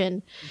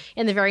manipulation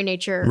in the very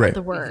nature of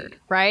the word,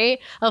 right?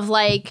 Of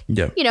like,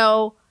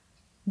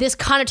 this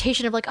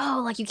connotation of like,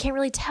 oh, like you can't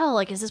really tell,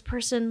 like, is this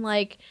person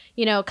like,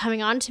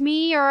 coming on to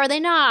me, or are they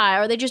not?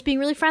 Or are they just being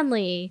really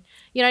friendly?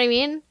 You know what I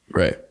mean?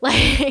 Right.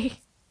 Like,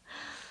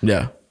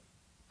 yeah.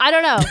 I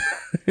don't know.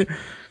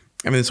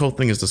 I mean, this whole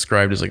thing is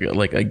described as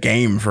like a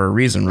game for a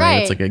reason,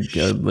 right? It's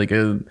like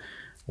a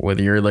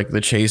whether you're like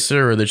the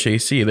chaser or the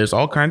chasee, there's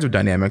all kinds of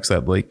dynamics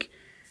that like,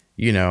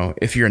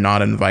 if you're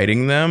not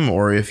inviting them,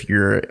 or if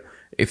you're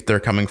if they're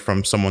coming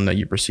from someone that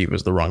you perceive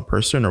as the wrong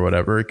person or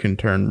whatever, it can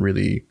turn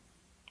really,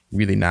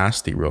 really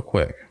nasty real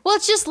quick. Well,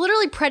 it's just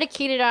literally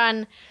predicated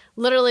on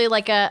literally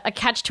like a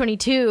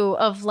catch-22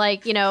 of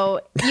like, you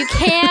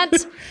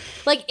can't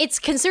like, it's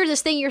considered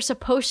this thing you're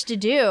supposed to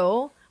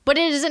do, but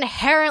it is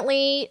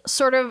inherently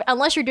sort of,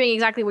 unless you're doing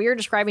exactly what you're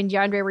describing,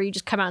 DeAndre, where you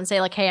just come out and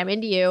say like, hey, I'm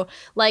into you,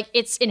 like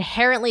it's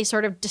inherently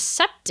sort of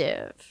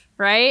deceptive,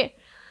 right?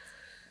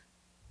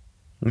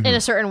 In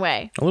a certain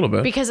way. A little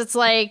bit. Because it's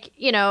like,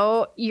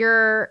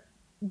 the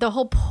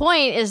whole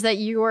point is that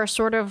you are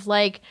sort of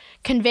like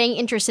conveying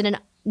interest in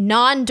a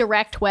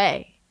non-direct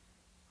way,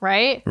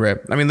 right? Right.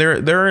 I mean,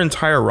 there are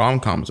entire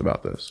rom-coms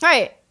about this.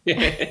 Right.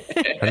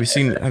 Have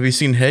you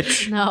seen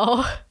Hitch?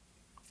 No.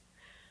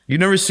 You've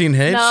never seen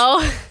Hitch? No.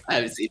 I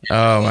haven't seen it.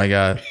 Oh my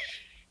God.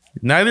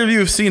 Neither of you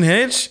have seen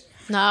Hitch?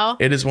 No.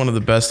 It is one of the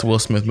best Will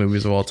Smith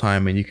movies of all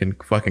time, and you can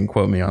fucking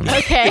quote me on that.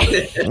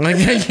 Okay. Like,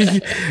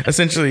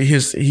 essentially,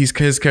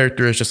 his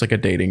character is just like a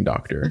dating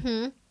doctor,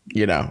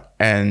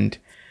 and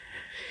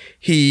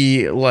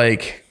he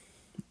like,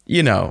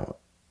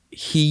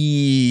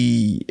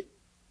 he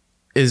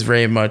is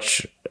very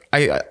much.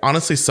 I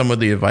honestly, some of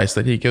the advice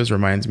that he gives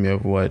reminds me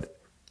of what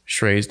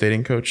Shrey's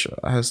dating coach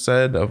has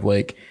said of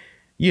like,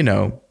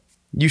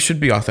 you should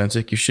be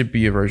authentic. You should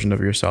be a version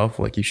of yourself.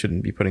 Like you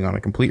shouldn't be putting on a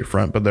complete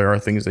front, but there are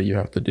things that you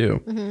have to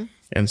do.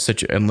 And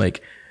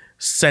like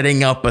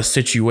setting up a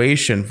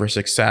situation for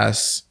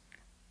success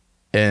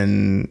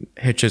in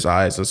Hitch's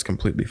eyes is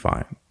completely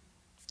fine.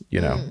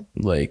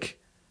 Like,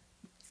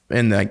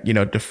 and that,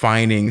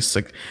 defining,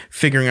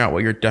 figuring out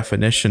what your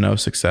definition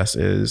of success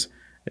is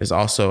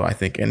also, I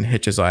think, in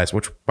Hitch's eyes,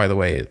 which, by the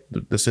way,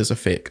 this is a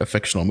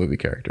fictional movie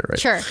character,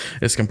 right? Sure.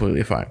 It's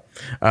completely fine.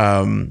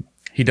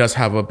 He does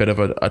have a bit of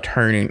a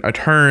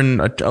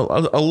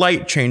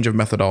light change of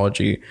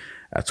methodology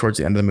towards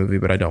the end of the movie,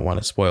 but I don't want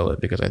to spoil it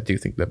because I do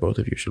think that both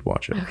of you should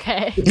watch it.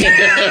 Okay.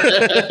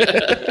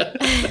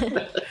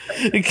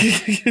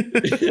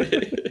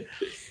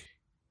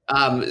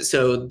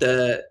 So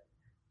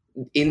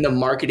in the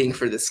marketing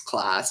for this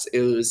class, it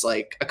was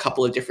like a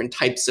couple of different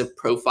types of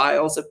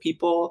profiles of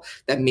people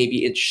that may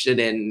be interested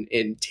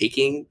in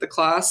taking the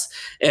class.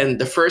 And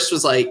the first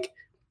was like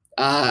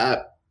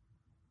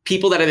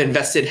people that have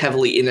invested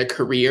heavily in their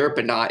career,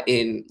 but not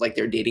in like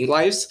their dating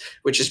lives,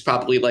 which is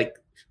probably like,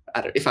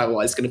 if I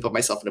was going to put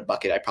myself in a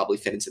bucket, I'd probably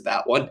fit into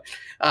that one.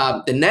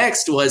 The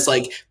next was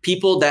like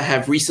people that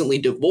have recently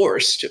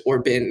divorced or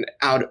been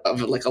out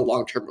of like a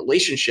long-term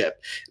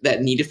relationship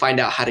that need to find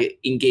out how to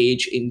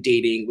engage in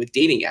dating with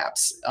dating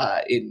apps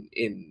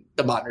in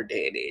the modern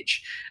day and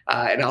age.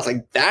 And I was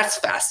like, that's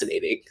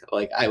fascinating.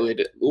 Like, I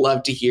would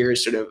love to hear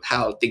sort of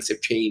how things have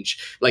changed.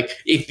 Like,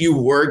 if you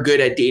were good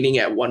at dating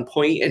at one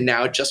point and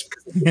now just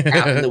because of the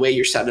app and the way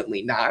you're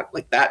suddenly not,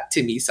 like that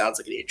to me sounds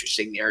like an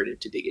interesting narrative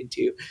to dig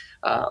into.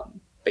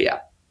 But yeah.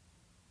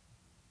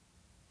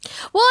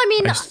 Well, I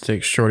mean, I used to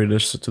take Shorty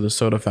to the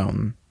soda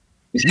fountain.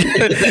 to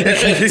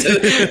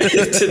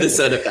the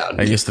soda fountain.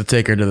 I used to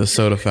take her to the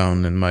soda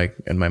fountain in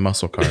my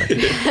muscle car.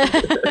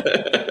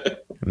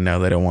 Now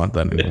they don't want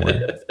that anymore.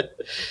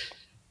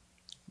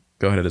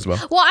 Go ahead as well.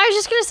 Well, I was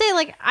just gonna say,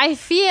 like, I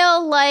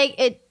feel like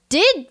it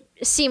did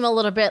seem a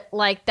little bit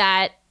like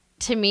that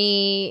to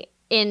me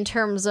in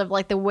terms of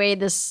like the way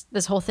this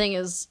whole thing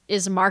is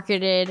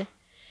marketed.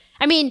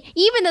 I mean,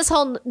 even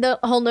the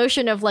whole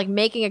notion of like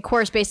making a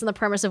course based on the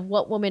premise of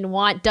what women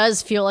want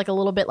does feel like a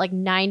little bit like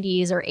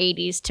 90s or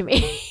 80s to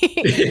me.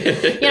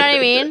 You know what I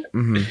mean?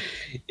 Mm-hmm.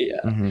 Yeah.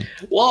 Mm-hmm.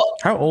 Well,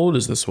 how old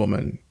is this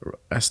woman,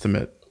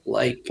 estimate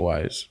like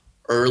wise?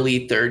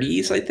 Early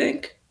 30s, I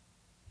think.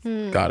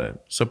 Got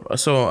it.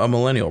 So a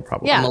millennial,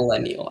 probably. Yeah. A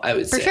millennial, I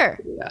would For say. sure.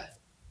 Yeah.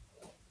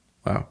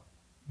 Wow.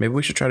 Maybe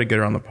we should try to get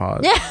her on the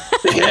pod. Yeah.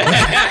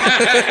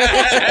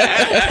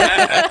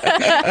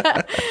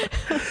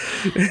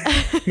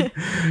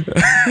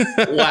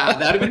 Wow,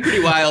 that would be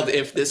pretty wild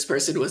if this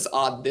person was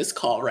on this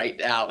call right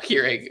now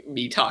hearing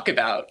me talk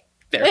about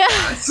their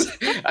class.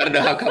 I don't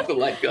know how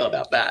comfortable I'd feel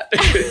about that.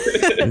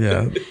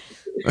 Yeah.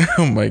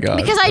 Oh my God.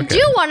 Because I do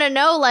want to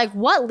know, like,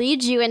 what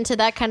leads you into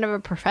that kind of a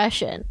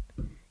profession,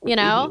 you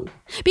know?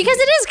 Because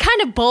it is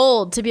kind of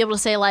bold to be able to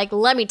say, like,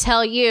 let me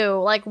tell you,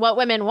 like, what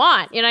women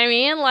want. You know what I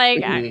mean? Like,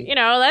 you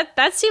know,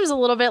 that seems a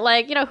little bit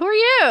like, you know, who are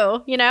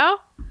you? You know?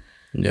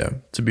 Yeah.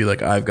 To be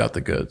like, I've got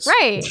the goods.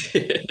 Right.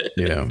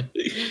 You know?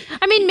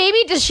 I mean,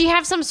 maybe does she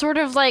have some sort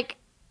of, like,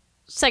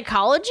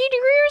 psychology degree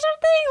or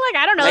something? Like,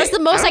 I don't know. That's the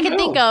most I can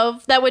think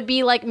of that would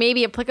be like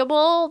maybe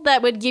applicable,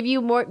 that would give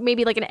you more,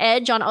 maybe like an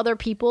edge on other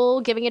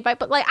people giving advice.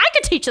 But like, I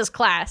could teach this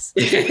class,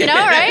 you know,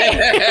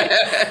 right?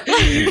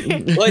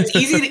 Well, it's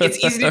easy to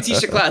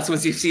teach a class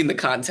once you've seen the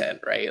content,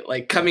 right?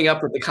 Like, coming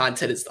up with the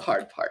content is the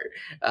hard part.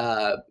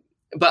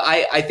 But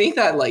I think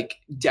that, like,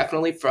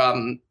 definitely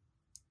from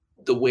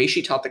the way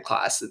she taught the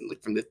class and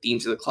like from the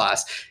themes of the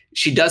class,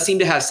 she does seem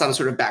to have some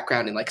sort of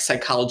background in like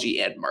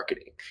psychology and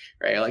marketing,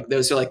 right? Like,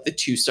 those are like the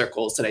two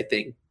circles that I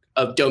think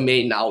of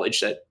domain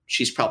knowledge that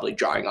she's probably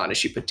drawing on as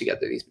she put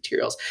together these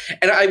materials.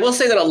 And I will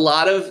say that a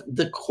lot of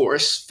the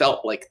course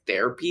felt like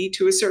therapy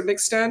to a certain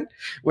extent,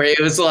 where it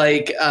was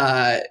like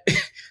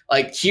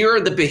here are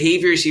the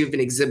behaviors you've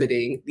been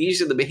exhibiting.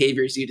 These are the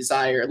behaviors you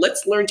desire.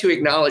 Let's learn to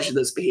acknowledge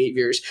those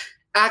behaviors,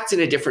 act in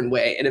a different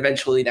way, and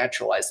eventually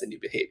naturalize the new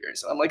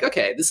behaviors. And I'm like,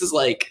 okay, this is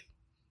like,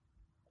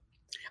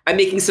 I'm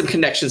making some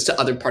connections to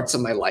other parts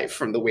of my life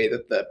from the way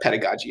that the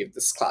pedagogy of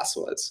this class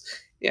was.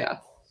 Yeah.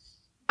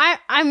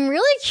 I'm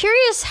really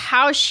curious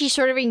how she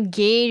sort of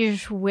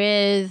engaged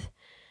with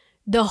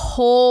the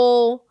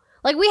whole,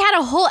 like we had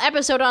a whole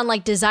episode on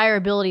like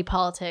desirability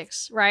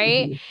politics,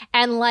 right? Mm-hmm.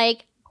 And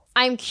like,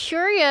 I'm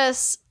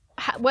curious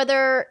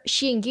whether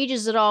she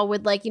engages at all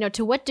with like,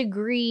 to what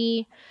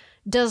degree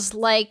does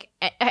like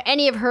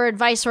any of her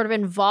advice sort of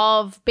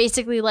involve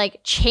basically like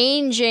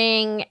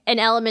changing an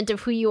element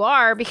of who you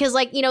are? Because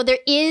like, there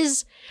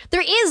is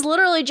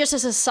literally just a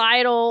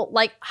societal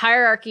like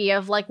hierarchy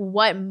of like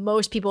what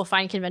most people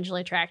find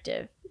conventionally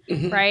attractive,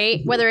 mm-hmm.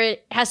 right? Mm-hmm. Whether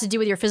it has to do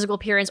with your physical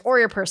appearance or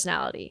your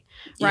personality,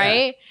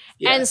 right?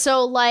 Yeah. And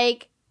so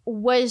like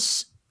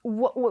what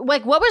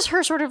was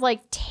her sort of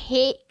like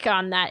take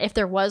on that, if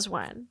there was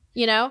one,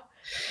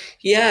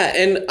 Yeah.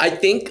 And I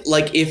think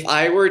like if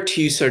I were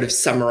to sort of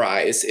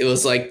summarize, it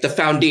was like the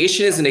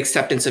foundation is an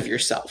acceptance of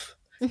yourself,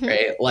 mm-hmm.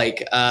 right? Like,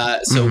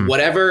 so mm-hmm.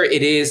 whatever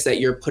it is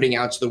that you're putting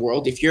out to the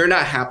world, if you're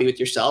not happy with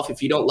yourself,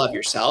 if you don't love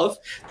yourself,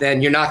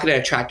 then you're not going to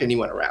attract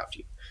anyone around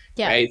you.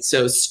 Yeah. Right.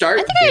 So I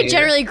think I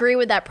generally agree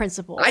with that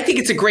principle. I think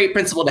it's a great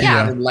principle to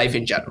have in life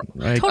in general.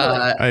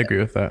 I agree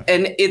with that.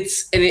 And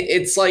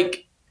it's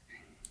like,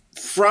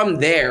 from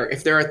there,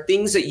 if there are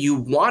things that you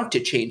want to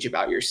change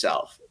about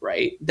yourself,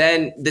 right,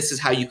 then this is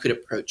how you could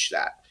approach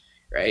that,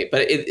 right?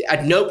 But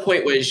at no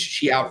point was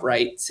she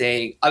outright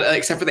saying,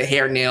 except for the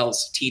hair,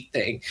 nails, teeth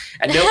thing,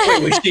 at no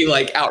point was she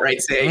like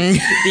outright saying,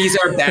 these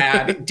are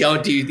bad,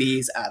 don't do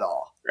these at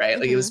all, right?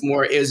 Like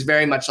mm-hmm. it was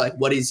very much like,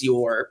 what is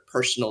your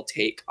personal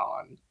take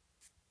on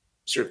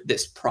sort of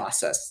this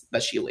process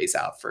that she lays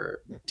out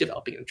for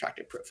developing an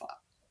attractive profile?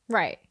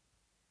 Right.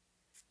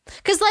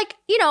 Because like,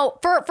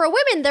 for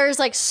women, there's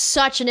like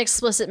such an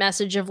explicit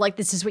message of like,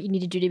 this is what you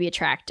need to do to be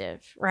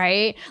attractive,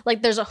 right?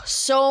 Like there's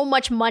so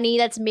much money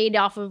that's made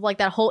off of like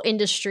that whole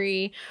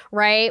industry,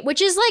 right?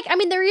 Which is like, I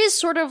mean, there is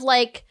sort of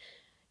like,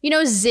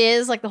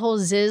 Ziz, like the whole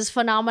Ziz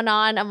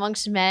phenomenon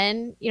amongst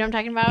men. You know what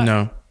I'm talking about?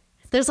 No.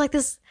 There's like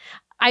this,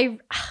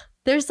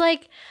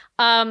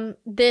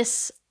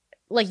 this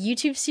like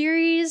YouTube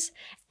series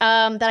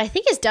that I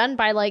think is done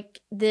by like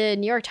the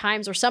New York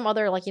Times or some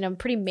other like,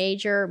 pretty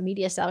major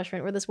media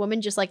establishment, where this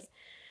woman just like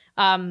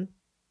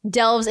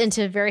delves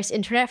into various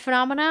internet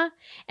phenomena.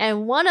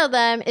 And one of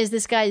them is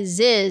this guy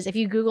Ziz. If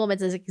you Google him,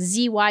 it's like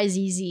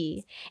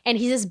ZYZZ. And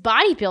he's this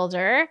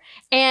bodybuilder.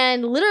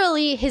 And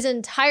literally his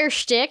entire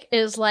shtick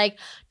is like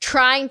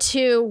trying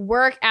to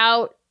work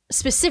out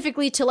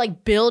specifically to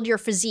like build your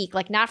physique,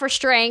 like not for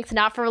strength,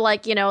 not for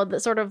like, the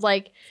sort of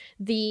like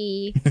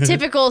the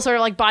typical sort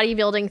of like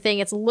bodybuilding thing.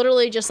 It's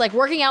literally just like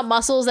working out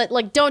muscles that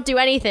like don't do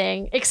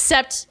anything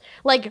except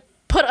like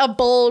put a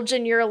bulge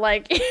in your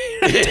like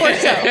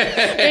torso,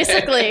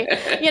 basically,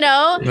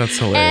 That's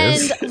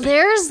hilarious. And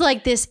there's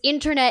like this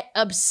internet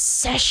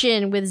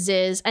obsession with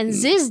Ziz, and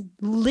Ziz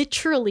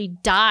literally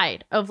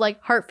died of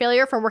like heart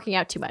failure from working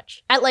out too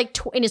much at like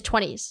in his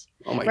 20s.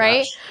 Oh my right?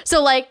 gosh.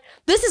 So like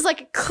this is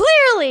like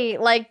clearly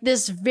like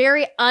this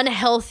very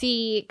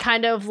unhealthy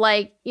kind of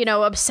like,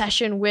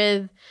 obsession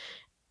with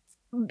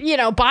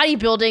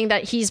bodybuilding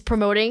that he's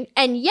promoting.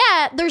 And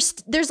yet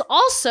there's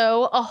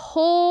also a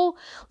whole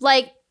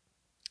like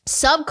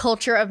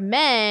subculture of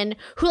men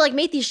who like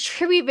make these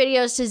tribute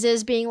videos to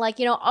Ziz, being like,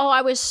 oh,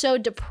 I was so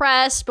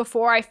depressed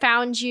before I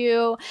found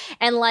you,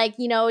 and like,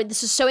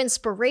 this is so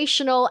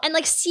inspirational, and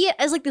like see it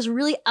as like this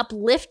really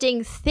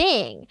uplifting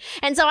thing.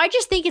 And so I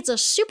just think it's a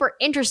super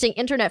interesting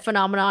internet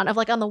phenomenon of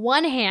like, on the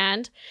one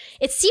hand,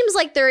 it seems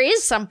like there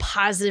is some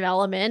positive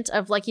element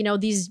of like,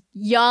 these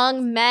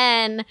young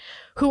men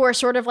who are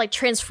sort of like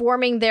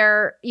transforming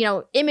their,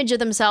 image of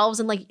themselves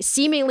and like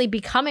seemingly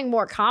becoming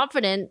more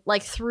confident,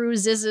 like through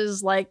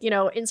Ziz's like,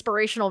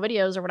 inspirational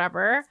videos or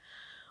whatever.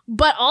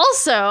 But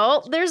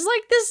also there's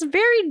like this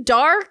very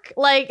dark,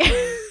 like,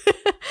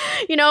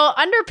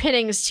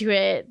 underpinnings to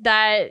it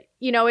that,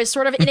 is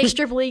sort of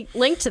inextricably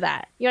linked to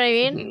that. You know what I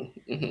mean?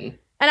 Mm-hmm. Mm-hmm.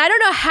 And I don't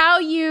know how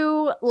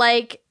you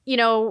like,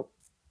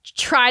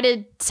 try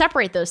to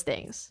separate those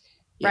things.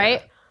 Yeah.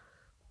 Right.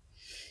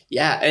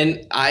 Yeah.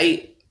 And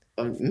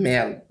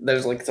man,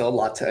 there's like still a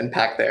lot to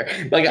unpack there.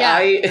 Like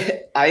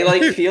I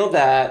like feel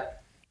that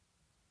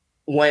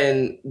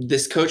when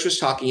this coach was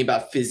talking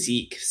about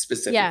physique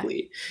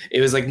specifically,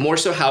 it was like more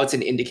so how it's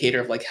an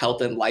indicator of like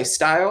health and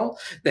lifestyle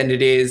than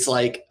it is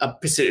like a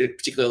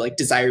particular like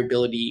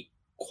desirability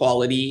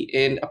quality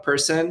in a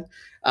person.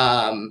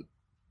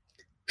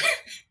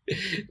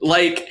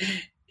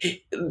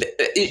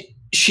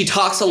 She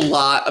talks a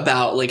lot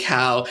about like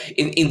how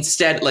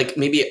instead, like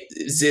maybe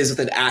Ziz with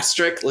an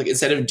asterisk, like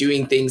instead of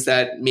doing things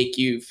that make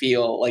you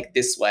feel like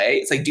this way,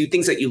 it's like do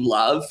things that you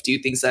love, do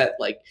things that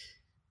like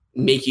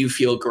make you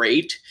feel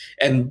great,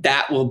 and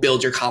that will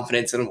build your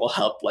confidence and will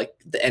help like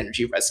the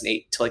energy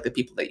resonate to like the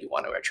people that you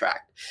want to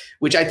attract,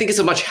 which I think is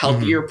a much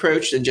healthier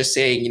approach than just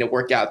saying,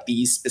 work out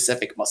these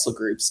specific muscle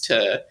groups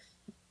to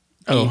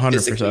be 100%.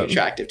 physically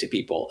attractive to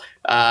people.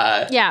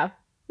 Yeah.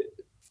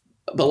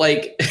 But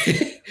like,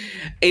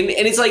 and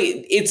it's like,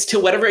 it's to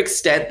whatever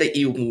extent that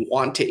you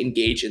want to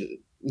engage in,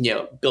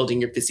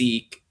 building your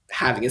physique,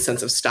 having a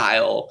sense of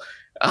style,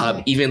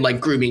 even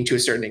like grooming to a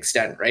certain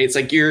extent, right? It's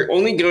like you're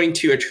only going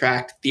to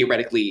attract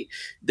theoretically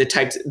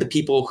the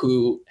people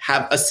who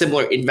have a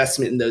similar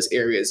investment in those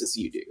areas as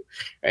you do,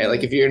 right?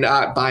 Like if you're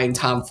not buying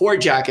Tom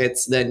Ford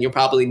jackets, then you're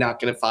probably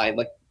not going to find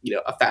like,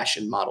 a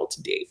fashion model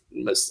to date.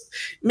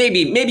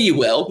 Maybe you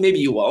will, maybe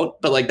you won't,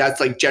 but like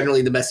that's like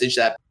generally the message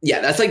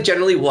that's like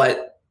generally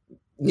what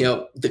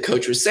the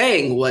coach was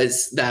saying,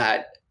 was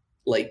that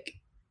like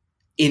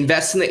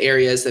invest in the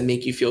areas that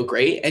make you feel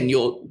great, and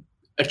you'll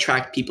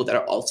attract people that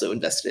are also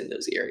invested in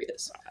those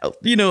areas.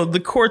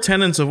 The core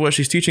tenets of what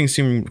she's teaching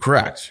seem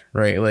correct,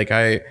 right? Like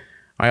I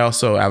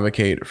also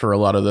advocate for a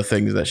lot of the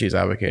things that she's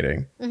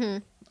advocating.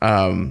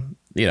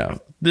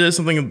 There's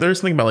something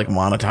about like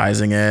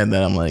monetizing it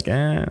that I'm like,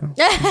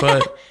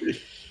 but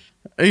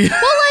well,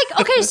 like,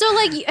 okay, so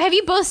like, have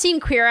you both seen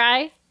Queer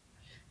Eye?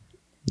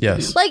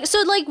 Yes. Like, so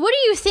like, what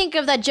do you think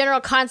of that general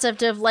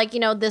concept of like,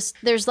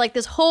 there's like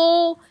this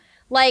whole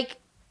like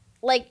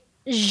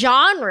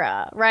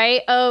genre,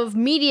 right, of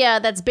media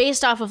that's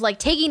based off of like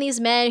taking these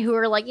men who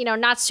are like,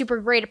 not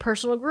super great at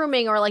personal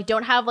grooming, or like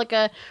don't have like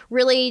a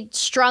really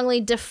strongly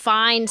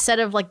defined set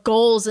of like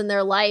goals in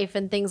their life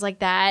and things like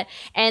that,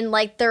 and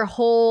like their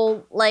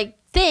whole like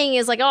thing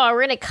is like, oh,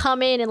 we're gonna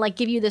come in and like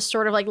give you this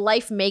sort of like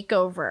life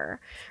makeover,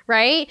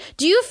 right?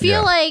 Do you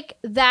feel like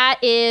that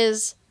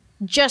is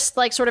just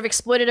like sort of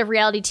exploitative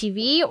reality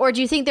TV, or do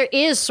you think there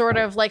is sort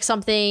of like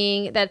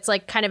something that's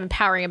like kind of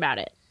empowering about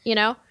it,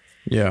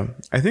 Yeah,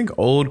 I think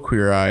old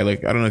Queer Eye,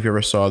 like, I don't know if you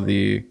ever saw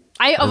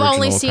I've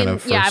only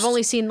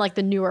seen like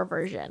the newer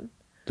version.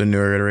 The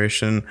newer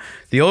iteration.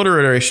 The older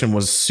iteration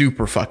was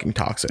super fucking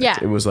toxic. Yeah.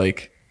 It was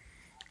like,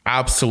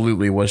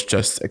 absolutely was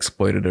just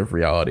exploitative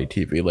reality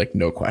TV, like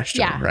no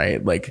question,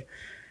 right? Like,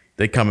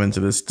 they come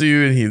into this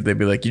dude, they'd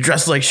be like, you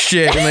dress like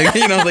shit. And like,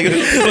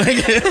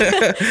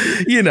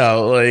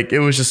 like, it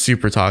was just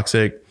super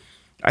toxic.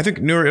 I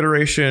think newer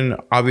iteration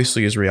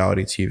obviously is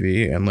reality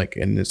TV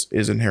and this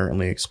is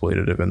inherently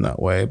exploitative in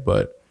that way,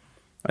 but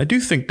I do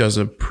think does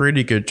a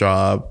pretty good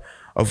job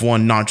of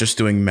not just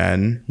doing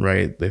men,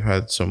 right? They've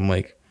had some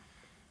like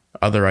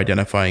other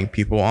identifying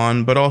people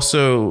on, but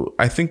also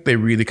I think they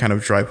really kind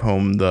of drive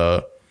home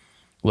the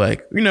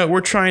like,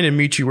 we're trying to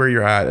meet you where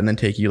you're at and then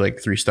take you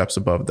like 3 steps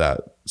above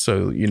that.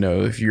 So,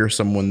 if you're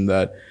someone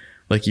that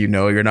like,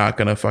 you're not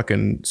going to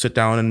fucking sit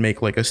down and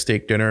make like a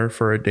steak dinner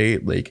for a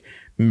date, like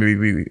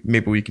maybe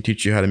we can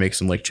teach you how to make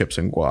some like chips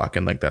and guac,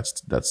 and like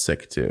that's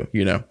sick too,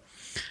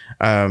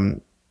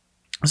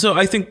 so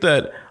I think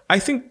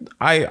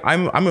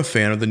I'm a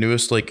fan of the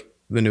newest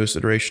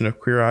iteration of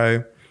Queer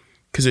Eye,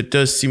 because it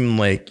does seem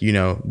like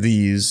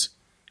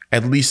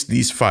at least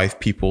these 5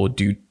 people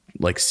do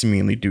like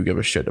seemingly do give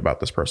a shit about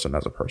this person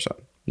as a person,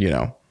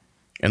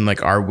 and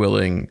like are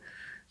willing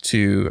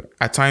to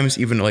at times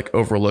even like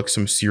overlook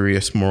some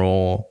serious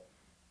moral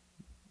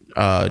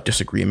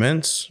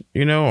disagreements,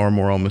 or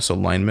moral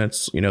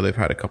misalignments. They've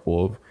had a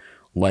couple of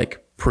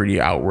like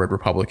pretty outward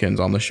Republicans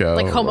on the show,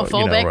 like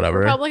homophobic whatever.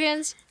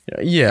 Republicans.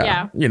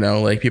 Yeah.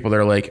 Like people that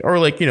are like, or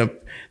like, I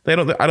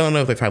don't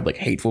know if they've had like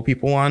hateful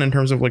people on in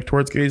terms of like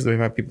towards gays. They've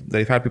had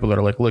people that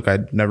are like, look,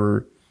 I'd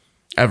never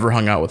ever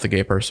hung out with a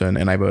gay person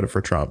and I voted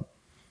for Trump.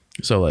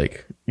 So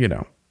like,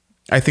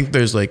 I think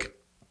there's like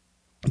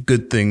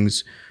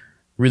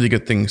really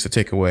good things to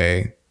take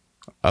away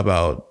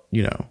about,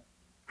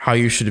 how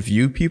you should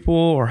view people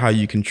or how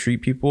you can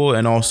treat people,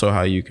 and also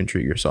how you can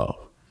treat yourself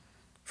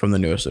from the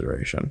newest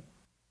iteration.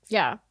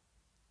 Yeah.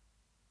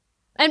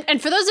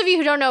 And for those of you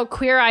who don't know,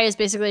 Queer Eye is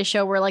basically a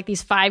show where like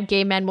these 5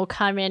 gay men will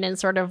come in and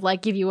sort of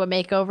like give you a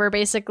makeover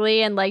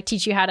basically, and like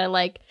teach you how to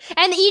like,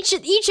 and each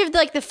of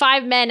like the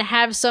 5 men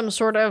have some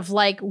sort of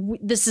like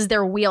this is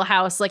their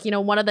wheelhouse. Like,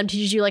 one of them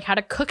teaches you like how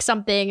to cook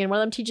something, and one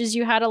of them teaches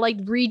you how to like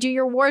redo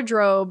your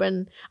wardrobe,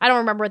 and I don't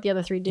remember what the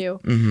other 3 do.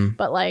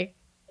 But like,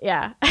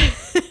 yeah.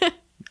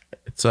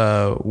 It's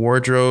a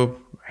wardrobe,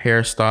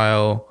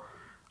 hairstyle,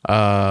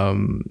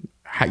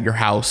 your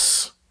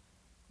house,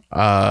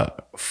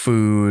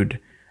 food,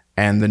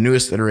 and the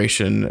newest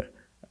iteration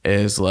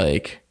is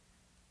like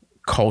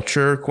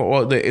culture.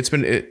 Well,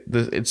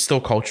 it's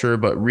still culture,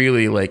 but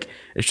really like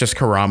it's just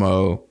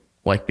Karamo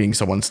like being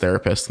someone's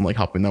therapist and like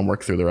helping them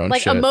work through their own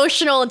like shit.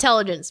 Emotional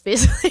intelligence,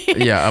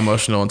 basically. Yeah,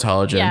 emotional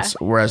intelligence.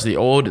 Yeah. Whereas the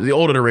old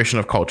iteration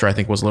of culture, I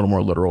think, was a little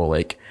more literal.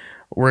 Like,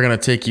 we're gonna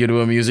take you to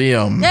a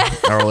museum,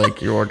 or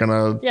like you're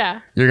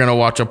gonna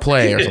watch a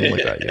play or something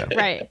like that. Yeah,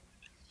 right.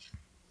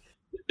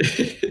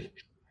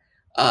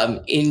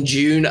 In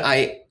June,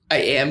 I I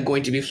am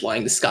going to be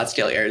flying to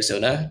Scottsdale,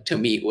 Arizona to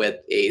meet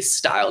with a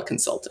style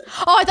consultant.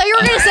 Oh, I thought you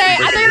were gonna say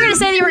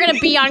that you were gonna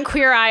be on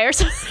Queer Eye or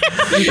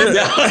something.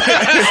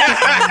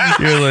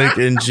 You're like,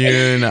 in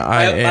June,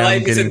 I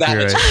am getting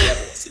Queer Eye.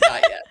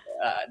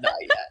 Not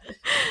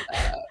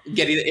yet.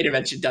 Getting the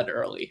intervention done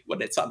early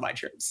when it's on my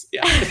terms.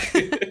 Yeah.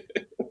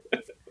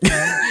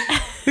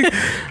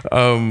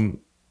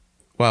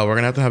 Wow, we're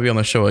gonna have to have you on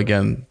the show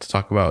again to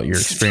talk about your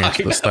experience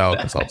with the style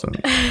consultant.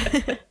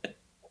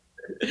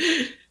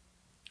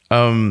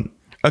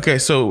 Okay,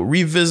 so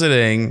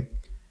revisiting,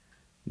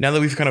 now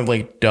that we've kind of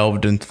like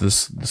delved into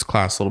this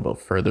class a little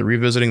bit further,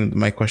 revisiting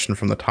my question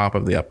from the top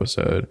of the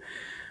episode,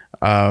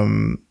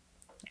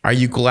 are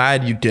you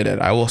glad you did it?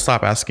 I will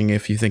stop asking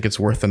if you think it's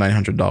worth the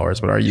 $900,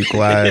 but are you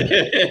glad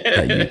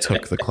that you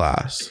took the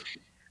class?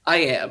 I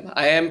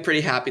am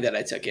pretty happy that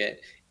I took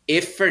it,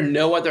 if for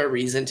no other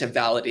reason to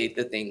validate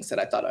the things that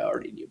I thought I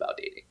already knew about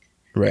dating.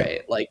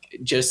 Right? Like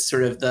just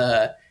sort of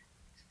the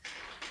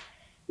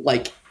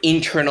like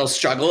internal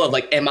struggle of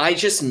like, am I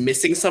just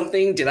missing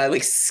something? Did I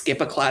like skip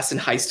a class in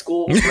high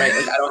school? Right?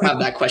 Like I don't have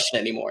that question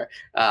anymore.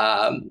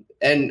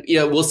 And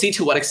we'll see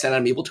to what extent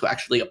I'm able to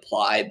actually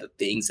apply the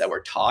things that were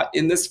taught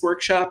in this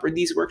workshop or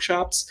these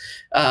workshops,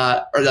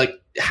 or like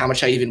how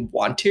much I even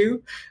want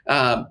to.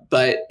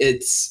 But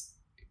it's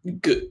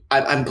good.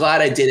 I'm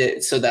glad I did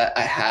it so that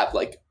I have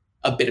like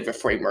a bit of a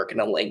framework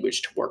and a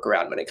language to work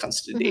around when it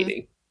comes to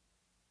dating.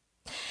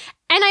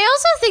 And I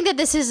also think that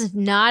this is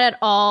not at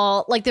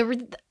all like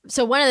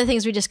so one of the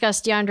things we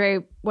discussed,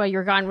 DeAndre, while you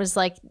were gone, was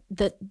like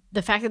the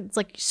fact that it's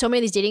like so many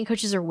of these dating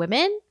coaches are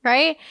women,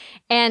 right?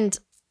 And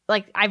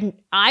like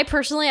I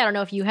personally, I don't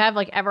know if you have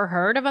like ever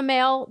heard of a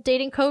male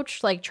dating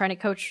coach like trying to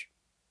coach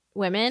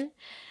women,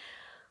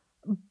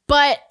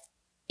 but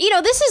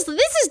this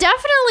is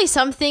definitely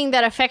something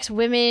that affects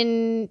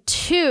women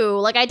too.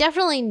 Like I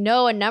definitely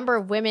know a number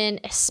of women,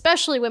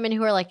 especially women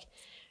who are like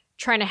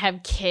trying to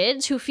have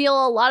kids, who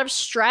feel a lot of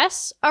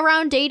stress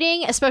around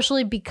dating,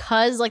 especially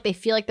because like they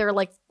feel like they're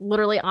like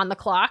literally on the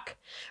clock,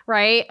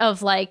 right?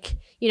 Of like,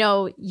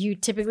 you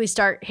typically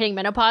start hitting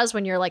menopause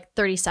when you're like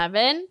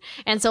 37.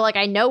 And so like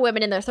I know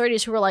women in their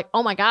 30s who are like,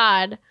 oh my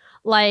God,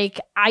 like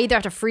I either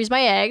have to freeze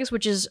my eggs,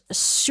 which is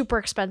super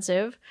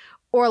expensive,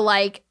 or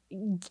like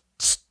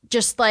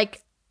just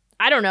like,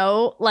 I don't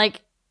know,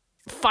 like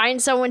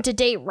find someone to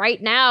date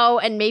right now,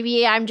 and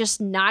maybe I'm just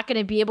not going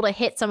to be able to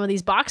hit some of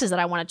these boxes that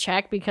I want to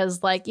check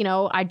because like,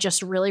 I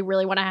just really,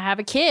 really want to have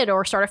a kid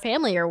or start a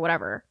family or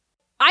whatever.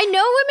 I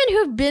know women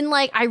who've been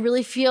like, I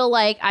really feel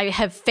like I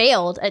have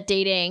failed at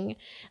dating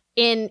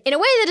in a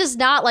way that is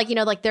not like,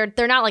 like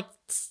they're not like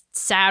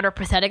sad or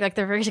pathetic, like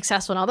they're very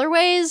successful in other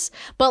ways,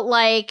 but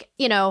like,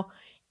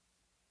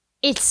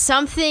 it's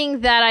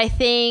something that I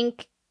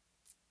think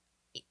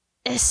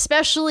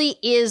especially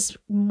is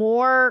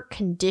more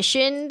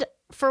conditioned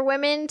for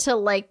women to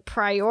like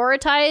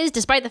prioritize,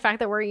 despite the fact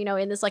that we're,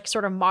 in this like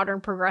sort of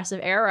modern progressive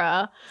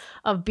era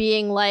of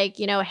being like,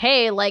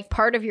 hey, like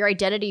part of your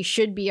identity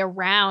should be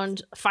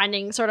around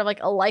finding sort of like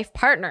a life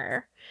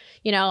partner.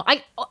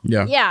 I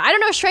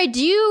don't know, Shrey,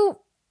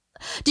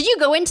 did you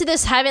go into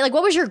this having like,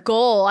 what was your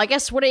goal? I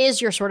guess what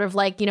is your sort of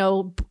like,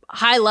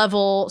 high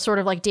level sort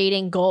of like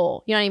dating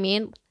goal? You know what I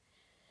mean?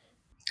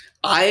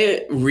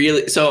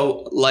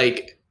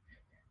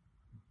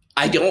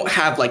 I don't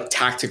have like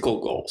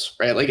tactical goals,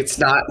 right? Like it's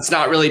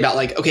not really about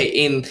like, okay,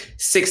 in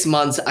 6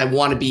 months, I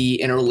want to be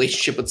in a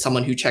relationship with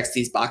someone who checks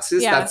these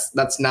boxes. Yeah.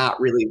 That's not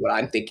really what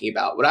I'm thinking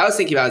about. What I was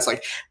thinking about is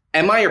like,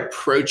 am I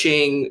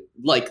approaching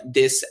like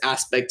this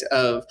aspect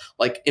of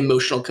like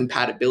emotional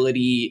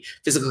compatibility,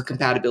 physical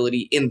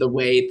compatibility in the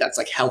way that's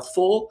like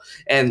healthful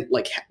and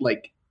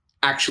like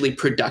actually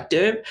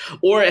productive?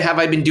 Or have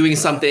I been doing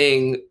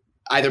something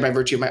either by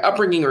virtue of my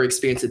upbringing or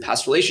experience in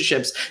past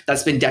relationships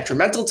that's been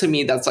detrimental to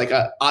me? That's like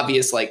a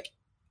obvious, like,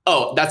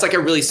 oh, that's like a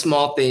really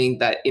small thing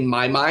that in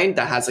my mind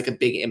that has like a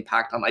big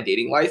impact on my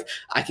dating life.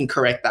 I can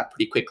correct that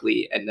pretty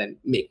quickly and then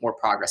make more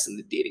progress in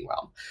the dating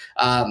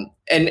realm.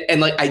 And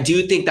like, I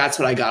do think that's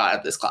what I got out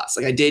of this class.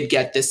 Like I did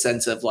get this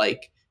sense of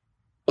like,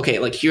 okay,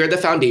 like here are the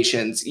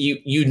foundations.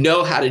 You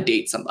know how to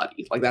date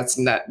somebody. Like that's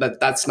not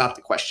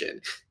the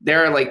question.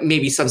 There are like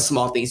maybe some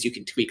small things you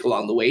can tweak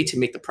along the way to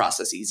make the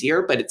process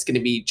easier, but it's going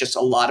to be just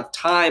a lot of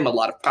time, a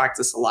lot of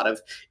practice, a lot of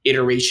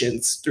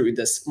iterations through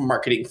this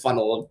marketing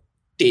funnel of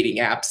dating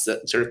apps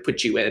that sort of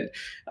put you in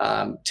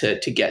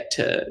to get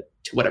to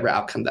whatever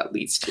outcome that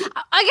leads to.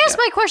 I guess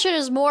my question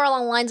is more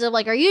along the lines of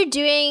like, are you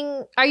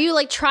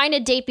like trying to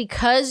date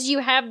because you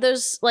have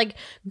those like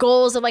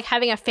goals of like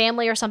having a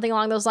family or something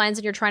along those lines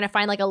and you're trying to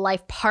find like a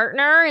life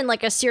partner in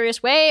like a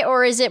serious way?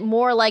 Or is it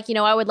more like,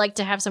 I would like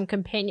to have some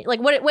companion, like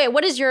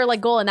what is your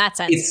like goal in that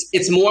sense?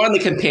 It's more on the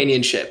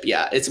companionship.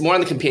 Yeah. It's more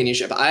on the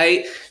companionship.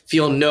 I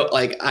feel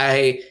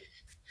I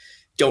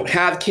don't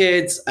have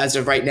kids as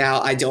of right now.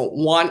 I don't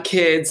want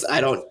kids. I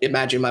don't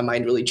imagine my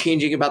mind really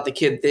changing about the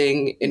kid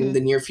thing in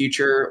the near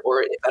future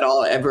or if at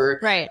all ever.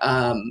 Right.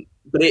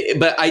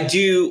 But I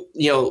do,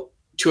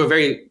 to a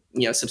very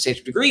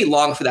substantial degree,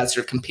 long for that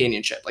sort of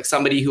companionship, like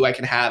somebody who I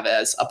can have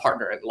as a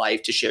partner in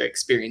life to share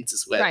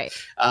experiences with. Right.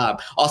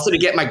 Also to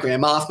get my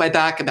grandma off my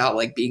back about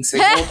like being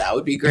single, that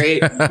would be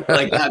great.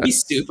 Like that'd be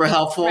super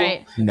helpful.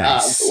 Right.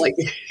 Nice. Like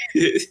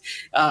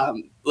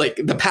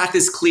the path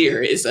is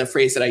clear is a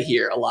phrase that I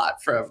hear a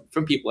lot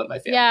from people in my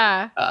family.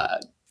 Yeah.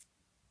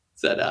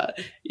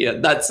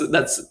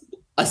 That's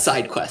a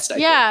side quest,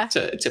 I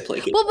think, to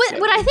placate. Well,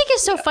 what I think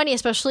is so funny,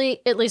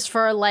 especially at least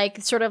for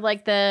like sort of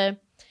like the,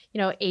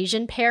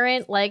 Asian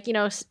parent, like,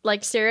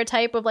 like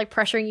stereotype of like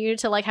pressuring you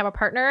to like have a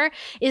partner,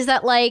 is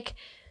that like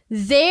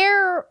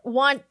their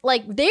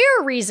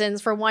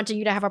reasons for wanting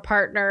you to have a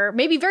partner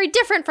may be very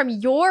different from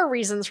your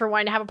reasons for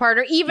wanting to have a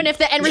partner, even if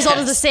the end result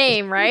is the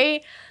same,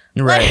 right?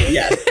 Right.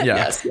 Like,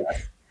 Yes.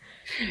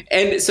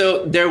 And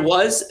so there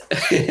was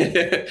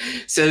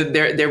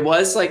there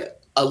was like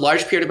a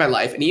large period of my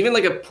life, and even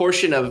like a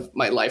portion of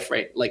my life,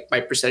 right? Like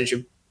my percentage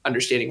of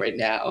understanding right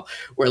now,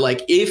 where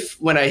like if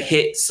when I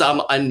hit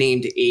some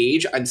unnamed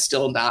age, I'm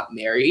still not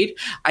married,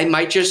 I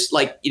might just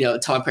like,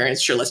 tell my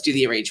parents, sure, let's do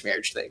the arranged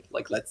marriage thing.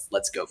 Like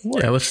let's go for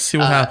it. Yeah, let's see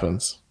what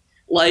happens.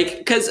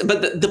 Like,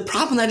 but the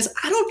problem with that is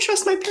I don't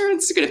trust my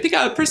parents are going to pick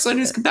out a person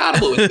who's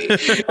compatible with me.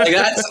 Like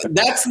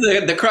that's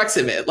the crux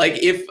of it.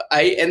 Like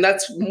and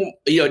that's,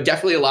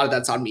 definitely a lot of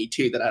that's on me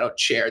too, that I don't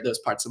share those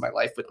parts of my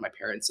life with my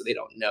parents. So they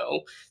don't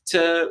know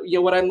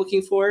what I'm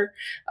looking for.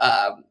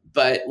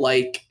 But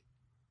like,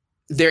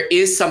 there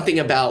is something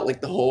about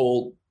like the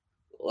whole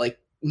like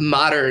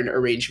modern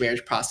arranged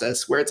marriage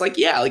process where it's like,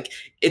 like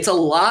it's a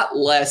lot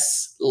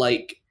less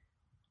like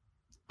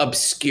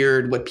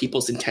obscured what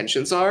people's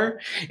intentions are,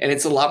 and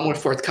it's a lot more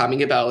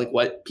forthcoming about like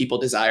what people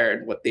desire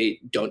and what they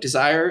don't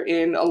desire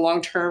in a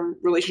long-term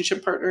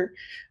relationship partner,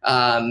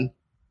 and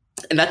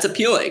that's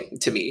appealing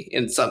to me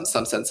in some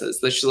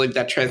senses. There's just like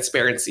that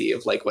transparency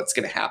of like what's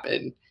going to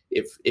happen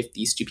if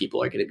these two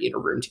people are going to be in a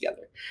room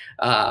together.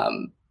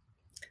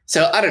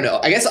 So I don't know,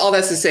 I guess all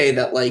that's to say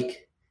that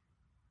like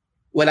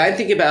when I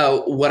think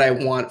about what I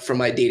want from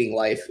my dating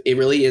life, it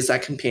really is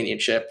that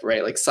companionship,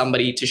 right? Like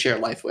somebody to share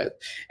life with.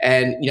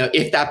 And,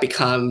 if that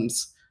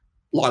becomes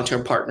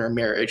long-term partner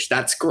marriage,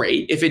 that's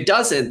great. If it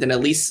doesn't, then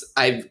at least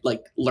I've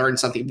like learned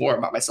something more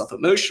about myself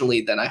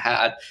emotionally than I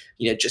had,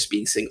 just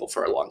being single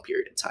for a long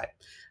period of time.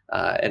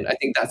 And I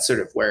think that's sort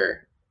of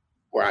where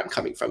I'm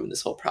coming from in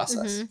this whole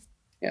process. Mm-hmm.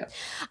 Yeah.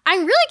 I'm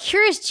really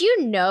curious, do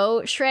you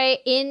know, Shrey,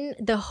 in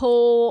the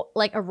whole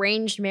like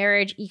arranged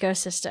marriage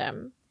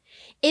ecosystem,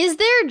 is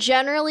there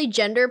generally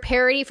gender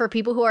parity for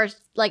people who are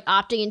like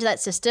opting into that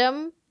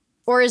system,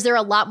 or is there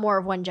a lot more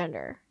of one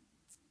gender?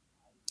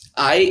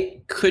 I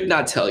could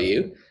not tell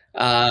you.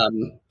 I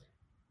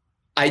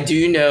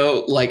do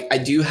know, like, I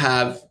do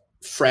have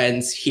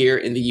friends here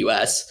in the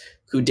US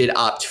who did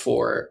opt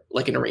for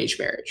like an arranged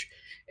marriage,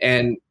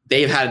 and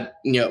they've had,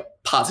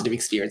 positive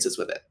experiences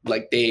with it.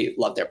 Like they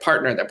love their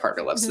partner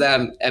loves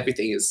them.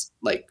 Everything is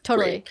like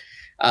totally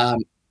great.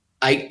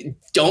 I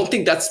don't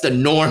think that's the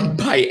norm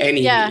by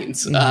any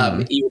means.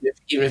 Even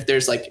if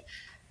there's like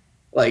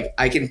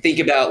I can think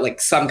about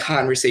like some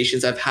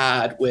conversations I've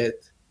had with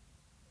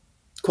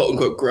quote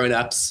unquote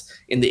grown-ups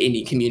in the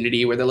Indian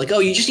community where they're like, oh,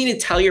 you just need to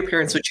tell your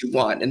parents what you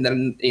want and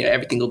then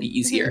everything will be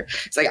easier.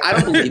 It's like, I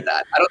don't believe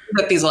that. I don't think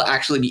that things will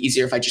actually be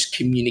easier if I just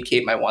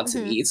communicate my wants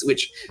and needs,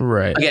 which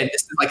again,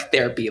 this is like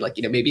therapy. Like,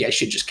 maybe I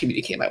should just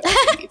communicate my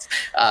wants and needs.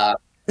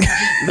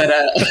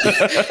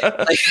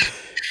 Like,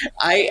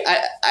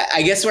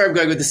 I guess where I'm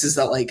going with this is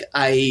that like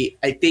I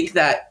think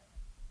that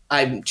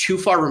I'm too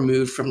far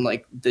removed from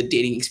like the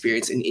dating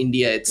experience in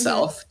India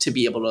itself to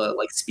be able to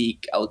like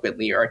speak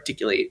eloquently or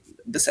articulate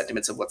the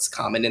sentiments of what's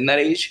common in that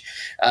age.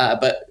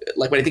 But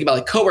like when I think about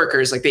like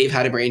coworkers, like they've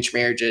had arranged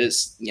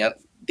marriages,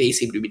 they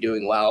seem to be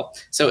doing well.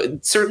 So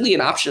it's certainly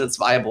an option that's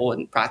viable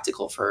and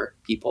practical for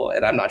people.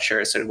 And I'm not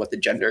sure sort of what the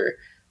gender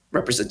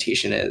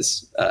representation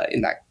is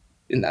in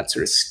that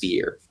sort of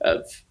sphere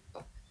of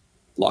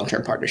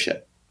long-term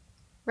partnership.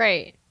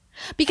 Right.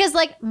 Because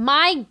like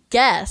my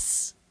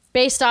guess,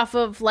 based off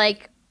of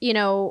like,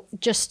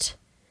 just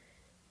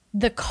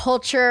the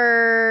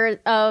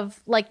culture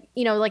of like,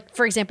 like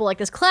for example, like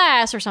this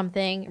class or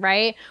something,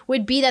 right,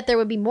 would be that there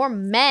would be more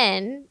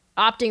men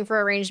opting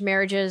for arranged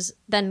marriages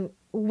than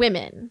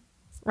women,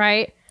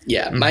 right?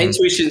 Yeah. My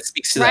intuition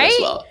speaks to that as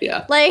well.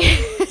 Yeah. Like,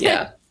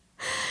 yeah.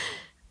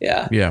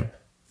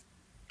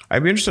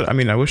 I'd be interested. I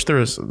mean, I wish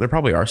there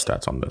probably are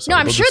stats on this. No,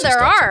 I'm sure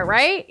there are,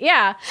 right?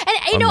 Yeah.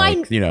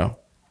 And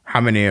how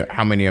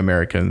many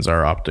Americans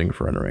are opting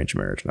for an arranged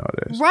marriage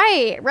nowadays?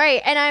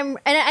 Right. And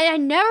I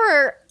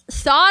never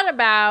thought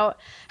about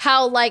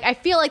how like I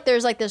feel like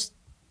there's like this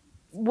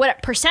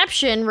what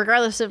perception,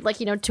 regardless of like,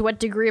 to what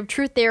degree of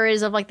truth there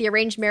is of like the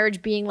arranged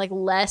marriage being like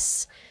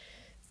less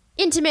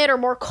intimate or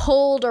more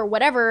cold or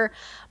whatever.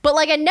 But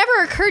like it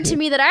never occurred to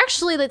me that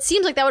actually that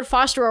seems like that would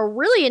foster a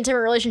really intimate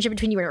relationship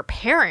between you and your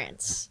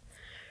parents.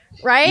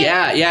 Right?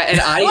 Yeah. And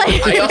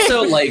I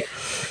also like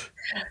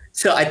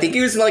So I think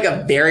it was like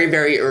a very,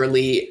 very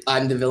early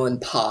I'm the Villain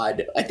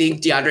pod. I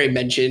think DeAndre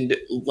mentioned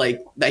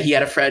like that he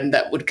had a friend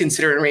that would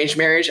consider an arranged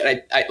marriage.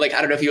 And I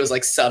don't know if he was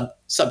like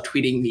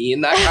subtweeting me in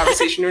that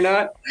conversation or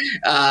not.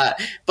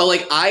 But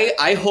like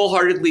I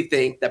wholeheartedly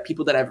think that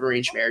people that have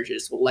arranged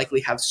marriages will likely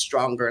have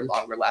stronger and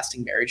longer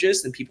lasting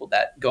marriages than people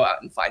that go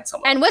out and find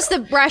someone. And what's the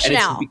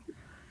rationale?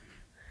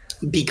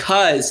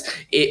 Because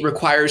it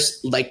requires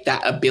like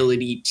that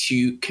ability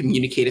to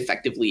communicate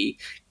effectively,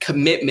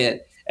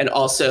 commitment. And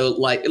also,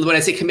 like, when I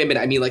say commitment,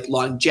 I mean like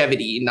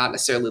longevity, not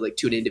necessarily like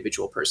to an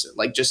individual person.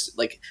 Like, just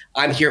like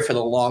I'm here for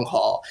the long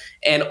haul.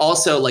 And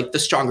also like the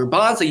stronger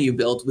bonds that you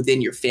build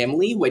within your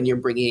family when you're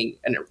bringing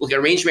an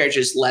arranged marriage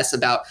is less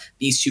about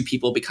these two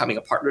people becoming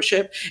a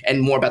partnership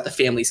and more about the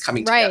families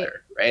coming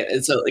together. Right.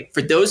 And so like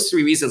for those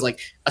three reasons,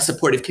 like a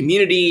supportive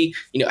community,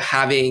 you know,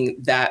 having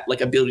that like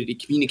ability to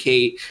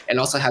communicate and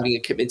also having a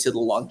commitment to the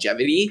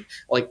longevity,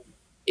 like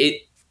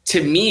it,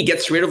 to me,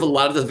 gets rid of a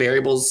lot of the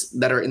variables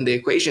that are in the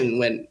equation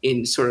when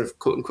in sort of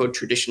quote unquote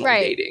traditional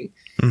dating.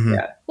 Mm-hmm.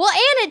 Yeah. Well,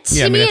 and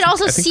to me, it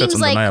also seems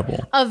like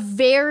a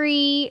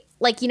very,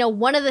 like, you know,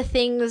 one of the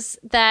things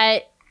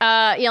that,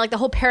 you know, like the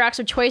whole paradox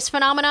of choice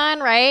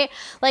phenomenon, right?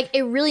 Like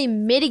it really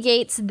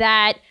mitigates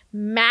that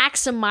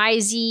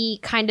maximize-y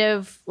kind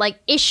of like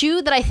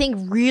issue that I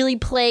think really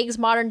plagues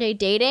modern day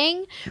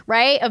dating,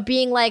 right? Of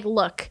being like,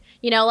 look,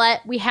 you know what?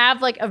 We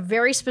have like a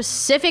very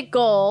specific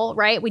goal,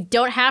 right? We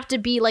don't have to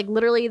be like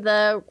literally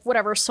the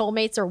whatever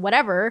soulmates or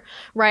whatever,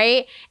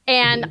 right?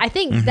 And I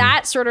think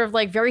that sort of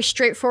like very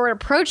straightforward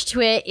approach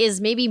to it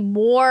is maybe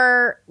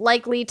more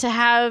likely to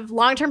have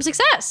long-term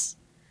success,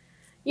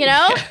 you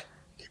know?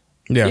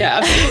 Yeah,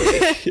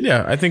 absolutely.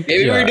 Yeah, I think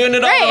maybe we're doing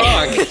it all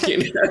wrong.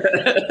 You know?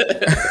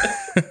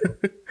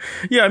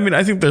 Yeah, I mean,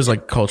 I think there's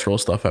like cultural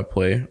stuff at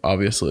play,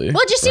 obviously.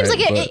 Well, it just seems like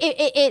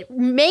it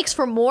makes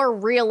for more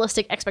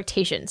realistic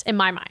expectations in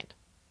my mind.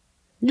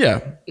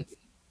 Yeah,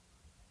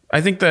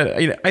 I think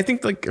that, you know, I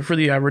think like for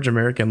the average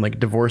American, like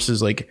divorce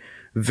is like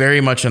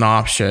very much an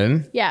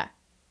option. Yeah.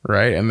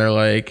 Right, and they're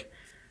like,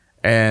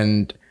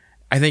 and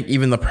I think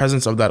even the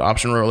presence of that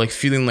option, or like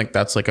feeling like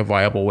that's like a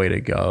viable way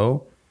to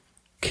go,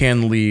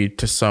 can lead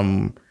to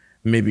some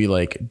maybe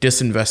like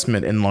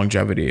disinvestment in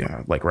longevity,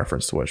 like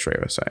reference to what Shrey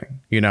was saying,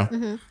 you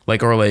know,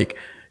 like, or like,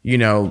 you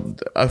know,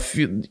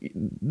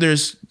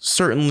 there's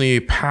certainly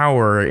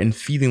power in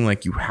feeling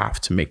like you have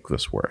to make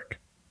this work.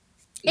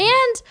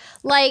 And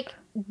like,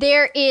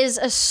 there is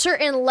a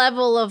certain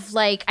level of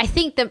like, I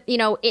think that, you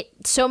know,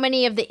 so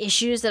many of the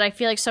issues that I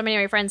feel like so many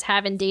of my friends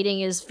have in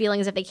dating is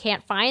feeling as if they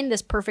can't find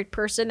this perfect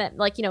person that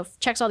like, you know,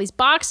 checks all these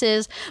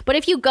boxes. But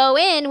if you go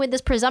in with this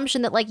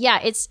presumption that like,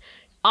 yeah, it's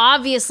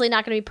obviously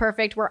not going to be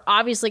perfect. We're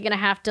obviously going to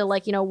have to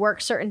like, you know, work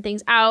certain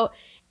things out.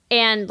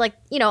 And like,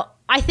 you know,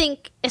 I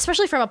think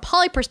especially from a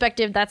poly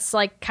perspective, that's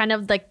like kind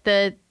of like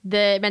the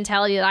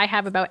mentality that I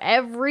have about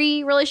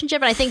every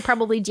relationship. And I think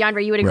probably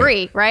DeAndre, you would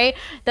agree, right?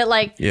 That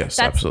like, yes,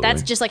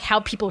 that's just like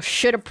how people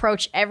should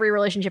approach every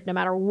relationship no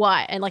matter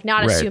what. And like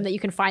not assume that you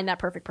can find that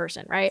perfect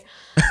person, right?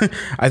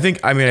 I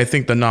think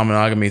the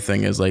non-monogamy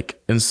thing is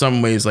like in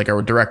some ways like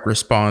a direct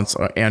response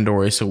and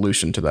or a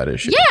solution to that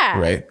issue. Yeah.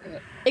 Right.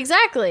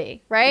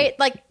 Exactly. Right.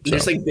 Like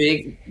there's like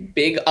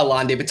big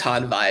Alain de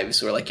Botton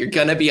vibes where like you're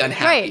gonna be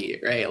unhappy,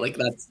 right? Like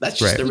that's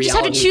just the reality. You just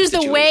have to choose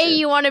the way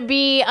you want to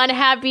be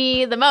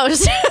unhappy the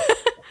most.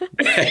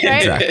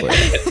 Exactly.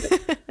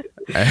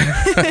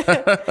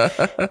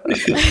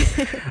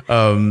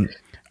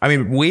 I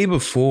mean, way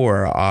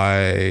before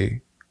I,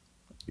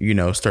 you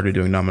know, started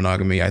doing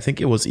non-monogamy, I think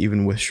it was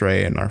even with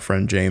Shrey and our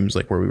friend James,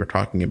 like where we were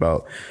talking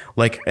about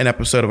like an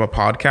episode of a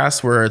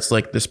podcast where it's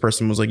like this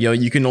person was like, yo,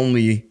 you can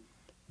only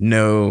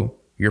know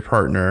your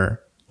partner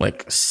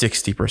like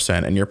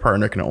 60% and your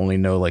partner can only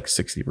know like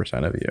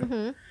 60% of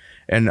you.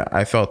 And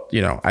I felt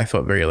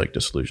very like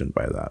disillusioned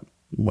by that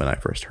when I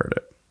first heard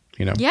it,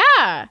 you know?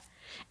 Yeah.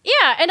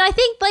 And I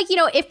think like, you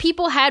know, if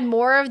people had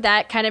more of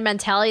that kind of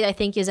mentality, I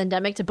think is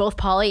endemic to both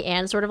poly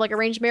and sort of like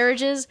arranged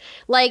marriages.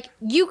 Like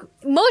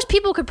most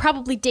people could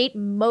probably date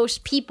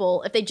most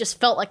people if they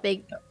just felt like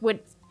they would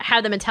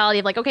have the mentality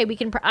of like, okay,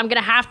 I'm going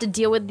to have to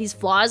deal with these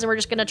flaws and we're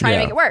just going to try to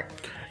make it work.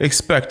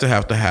 Expect to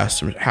have to hash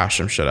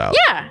some shit out.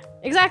 Yeah,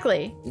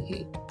 exactly.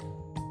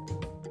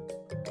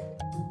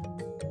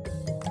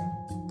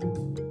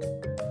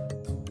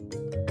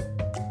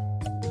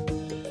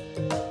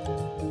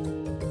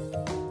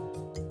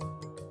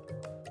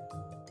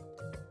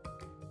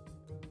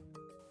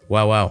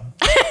 Wow. Wow.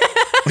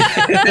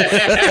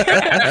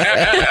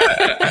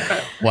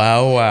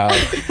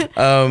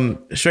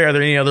 Shrey, are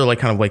there any other like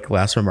kind of like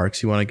last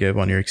remarks you want to give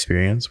on your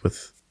experience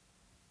with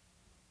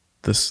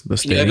this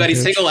anybody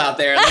single out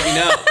there, let me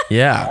know.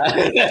 Yeah.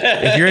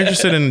 If you're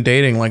interested in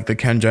dating like the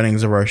Ken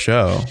Jennings of our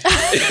show,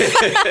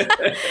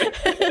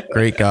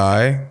 great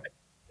guy,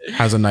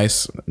 has a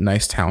nice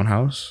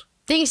townhouse,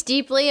 thinks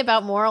deeply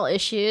about moral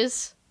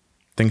issues,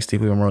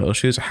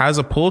 has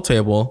a pool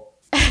table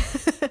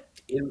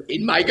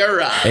in my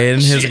garage,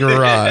 in his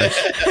garage,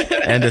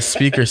 and a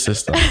speaker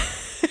system.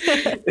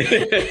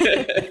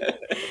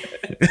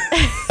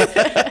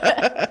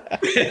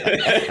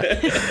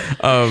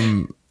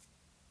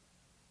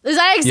 Is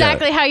that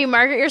exactly how you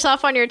market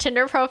yourself on your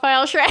Tinder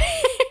profile, Shrey?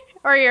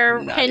 Or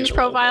your Not Hinge even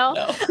profile?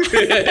 a little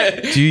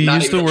bit, no. Do you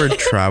Not use the even- word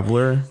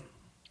traveler?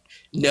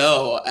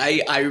 No,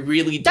 I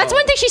really don't. That's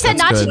one thing she said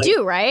That's not good. to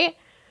do, right?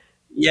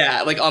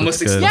 Yeah, like almost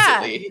That's good.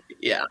 explicitly.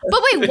 Yeah.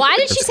 But wait, why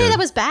did she That's say good. that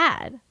was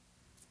bad?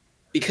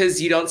 Because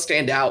you don't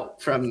stand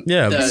out from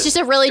Yeah. the It's just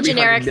a really 300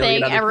 generic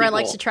million thing. other Everyone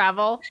likes to people.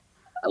 travel.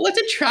 I like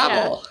to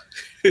travel.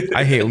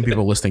 I hate when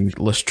people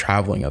list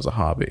traveling as a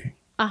hobby.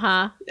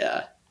 Uh-huh.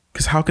 Yeah.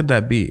 Because how could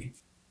that be?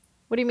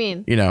 What do you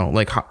mean? You know,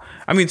 like,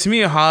 I mean, to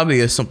me, a hobby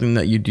is something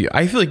that you do.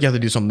 I feel like you have to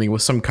do something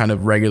with some kind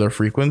of regular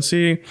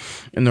frequency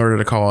in order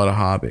to call it a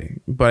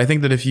hobby. But I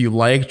think that if you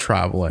like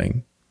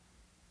traveling,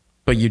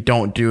 but you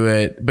don't do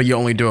it, but you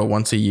only do it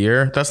once a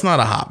year, that's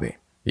not a hobby.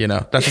 You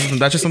know, that's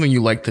just something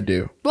you like to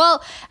do.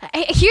 Well,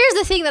 here's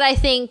the thing that I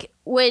think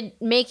would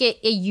make it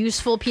a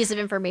useful piece of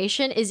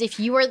information is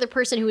if you are the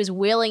person who is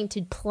willing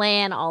to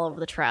plan all of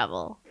the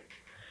travel.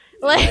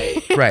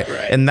 Like, Right.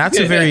 And that's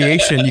a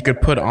variation you could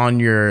put on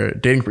your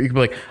dating. You could be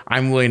like,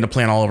 I'm willing to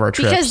plan all of our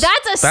trips. because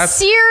that's a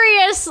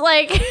serious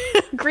like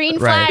green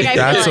flag. right. I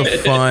That's feel a like.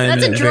 fun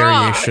That's a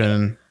draw.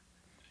 variation.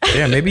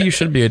 Yeah, maybe you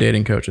should be a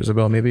dating coach,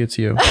 Isabel. Maybe it's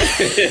you.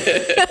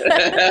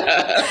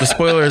 The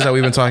spoiler is that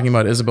we've been talking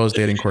about Isabel's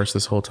dating course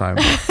this whole time.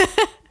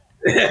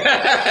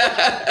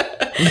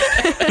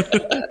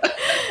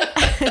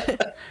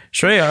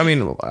 Shreya, I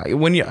mean,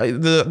 when you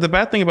the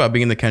bad thing about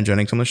being the Ken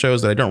Jennings on the show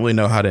is that I don't really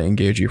know how to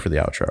engage you for the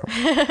outro.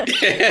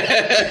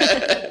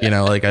 You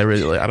know, like I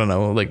don't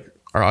know, like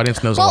our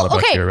audience knows a lot Well,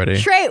 about okay, you already.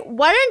 Shrey,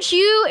 why don't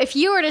you, if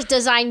you were to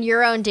design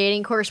your own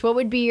dating course, what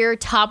would be your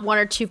top 1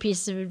 or 2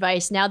 pieces of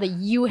advice now that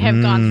you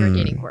have gone through a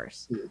dating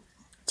course?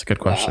 It's a good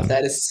Wow, question.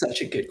 that is such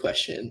a good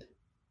question.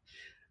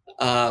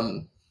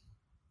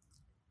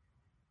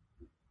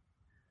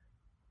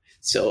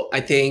 So I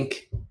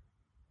think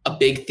a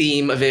big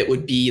theme of it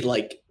would be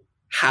like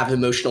have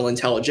emotional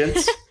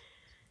intelligence.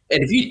 And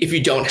if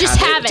you don't Just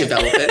have have it, it.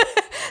 develop it.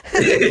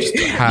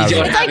 Have You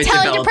don't it. It's like it,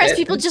 telling develop depressed it.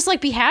 people just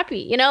like be happy,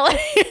 you know?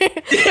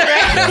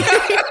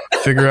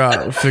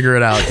 Figure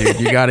it out, dude.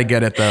 You got to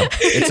get it though.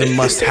 It's a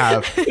must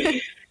have.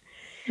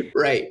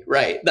 Right.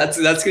 That's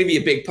going to be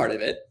a big part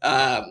of it.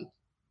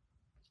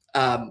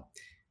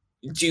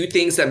 Do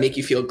things that make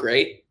you feel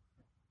great.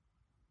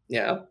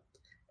 Yeah.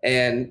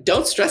 And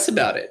don't stress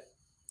about it.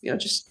 You know,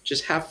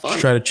 just have fun.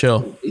 Just try to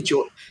chill.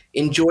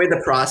 Enjoy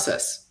the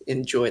process.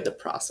 Enjoy the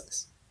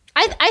process.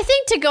 I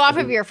think to go off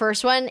of your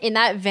first one, in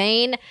that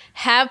vein,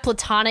 have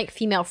platonic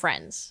female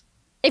friends.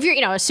 If you're,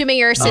 assuming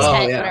you're a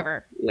cishet, yeah.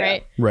 whatever, Yeah.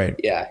 right? Right.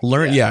 Yeah.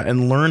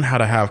 And learn how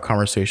to have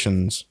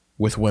conversations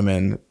with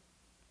women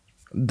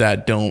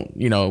that don't,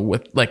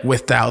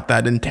 without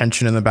that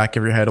intention in the back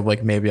of your head of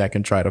like, maybe I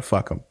can try to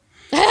fuck them.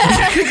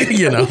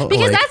 Because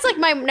like, that's like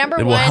my number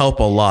it one. will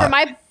help a lot.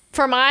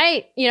 For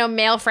my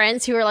male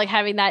friends who are like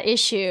having that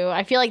issue,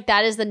 I feel like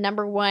that is the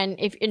number one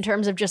if in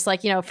terms of just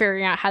like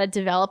figuring out how to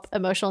develop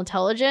emotional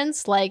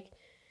intelligence. Like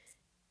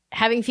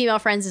having female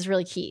friends is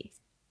really key.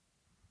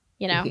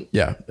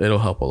 Yeah, it'll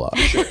help a lot.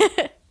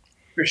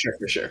 For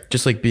sure.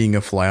 Just like being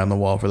a fly on the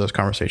wall for those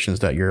conversations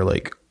that your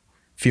like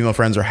female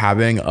friends are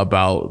having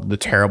about the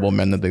terrible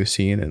men that they've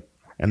seen,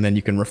 and then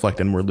you can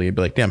reflect inwardly and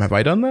be like, damn, have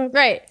I done that?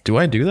 Right. Do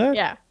I do that?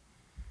 Yeah.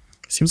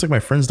 Seems like my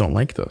friends don't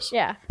like this.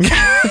 Yeah. But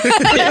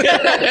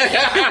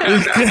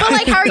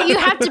like, how you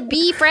have to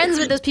be friends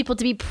with those people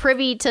to be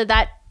privy to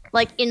that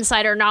like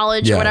insider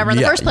knowledge or whatever in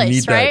the first you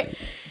place, need right?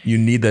 You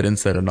need that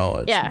insider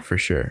knowledge. Yeah. For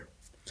sure.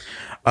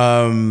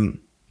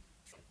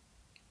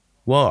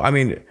 Well, I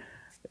mean,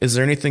 is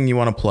there anything you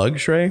want to plug,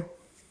 Shrey?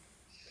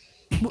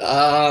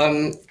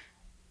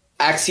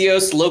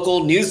 Axios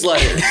local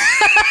newsletter.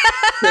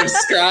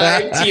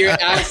 Subscribe to your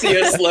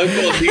Axios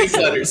local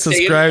newsletter.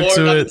 Subscribe Stay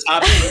to informed on it. the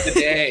topic of the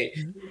day.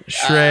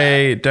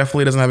 Shrey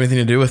definitely doesn't have anything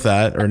to do with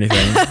that or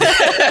anything.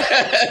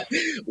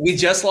 We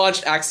just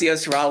launched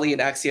Axios Raleigh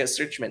and Axios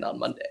Richmond on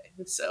Monday,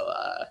 so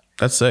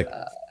That's sick.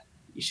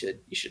 you should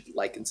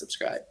like and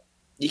subscribe.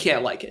 You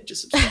can't like it,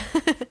 just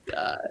subscribe.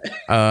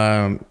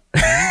 I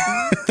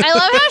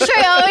love how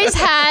Shrey always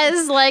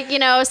has like,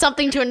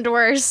 something to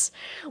endorse,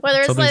 whether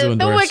it's Something like to the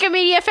endorse.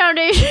 Wikimedia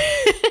Foundation.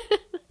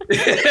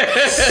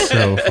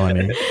 So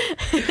funny.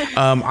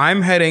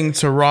 I'm heading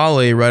to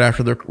Raleigh right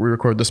after we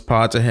record this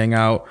pod to hang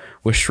out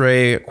with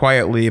Shrey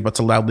quietly, but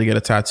to loudly get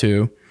a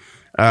tattoo.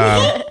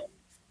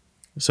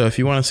 So if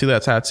you want to see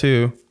that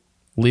tattoo,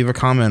 leave a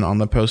comment on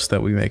the post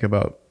that we make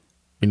about,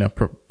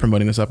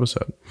 promoting this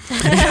episode.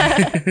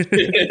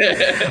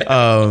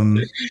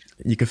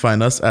 You can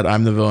find us at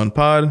I'm the Villain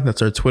Pod.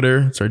 That's our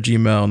Twitter, that's our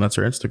Gmail, and that's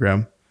our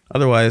Instagram.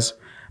 Otherwise,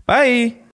 bye.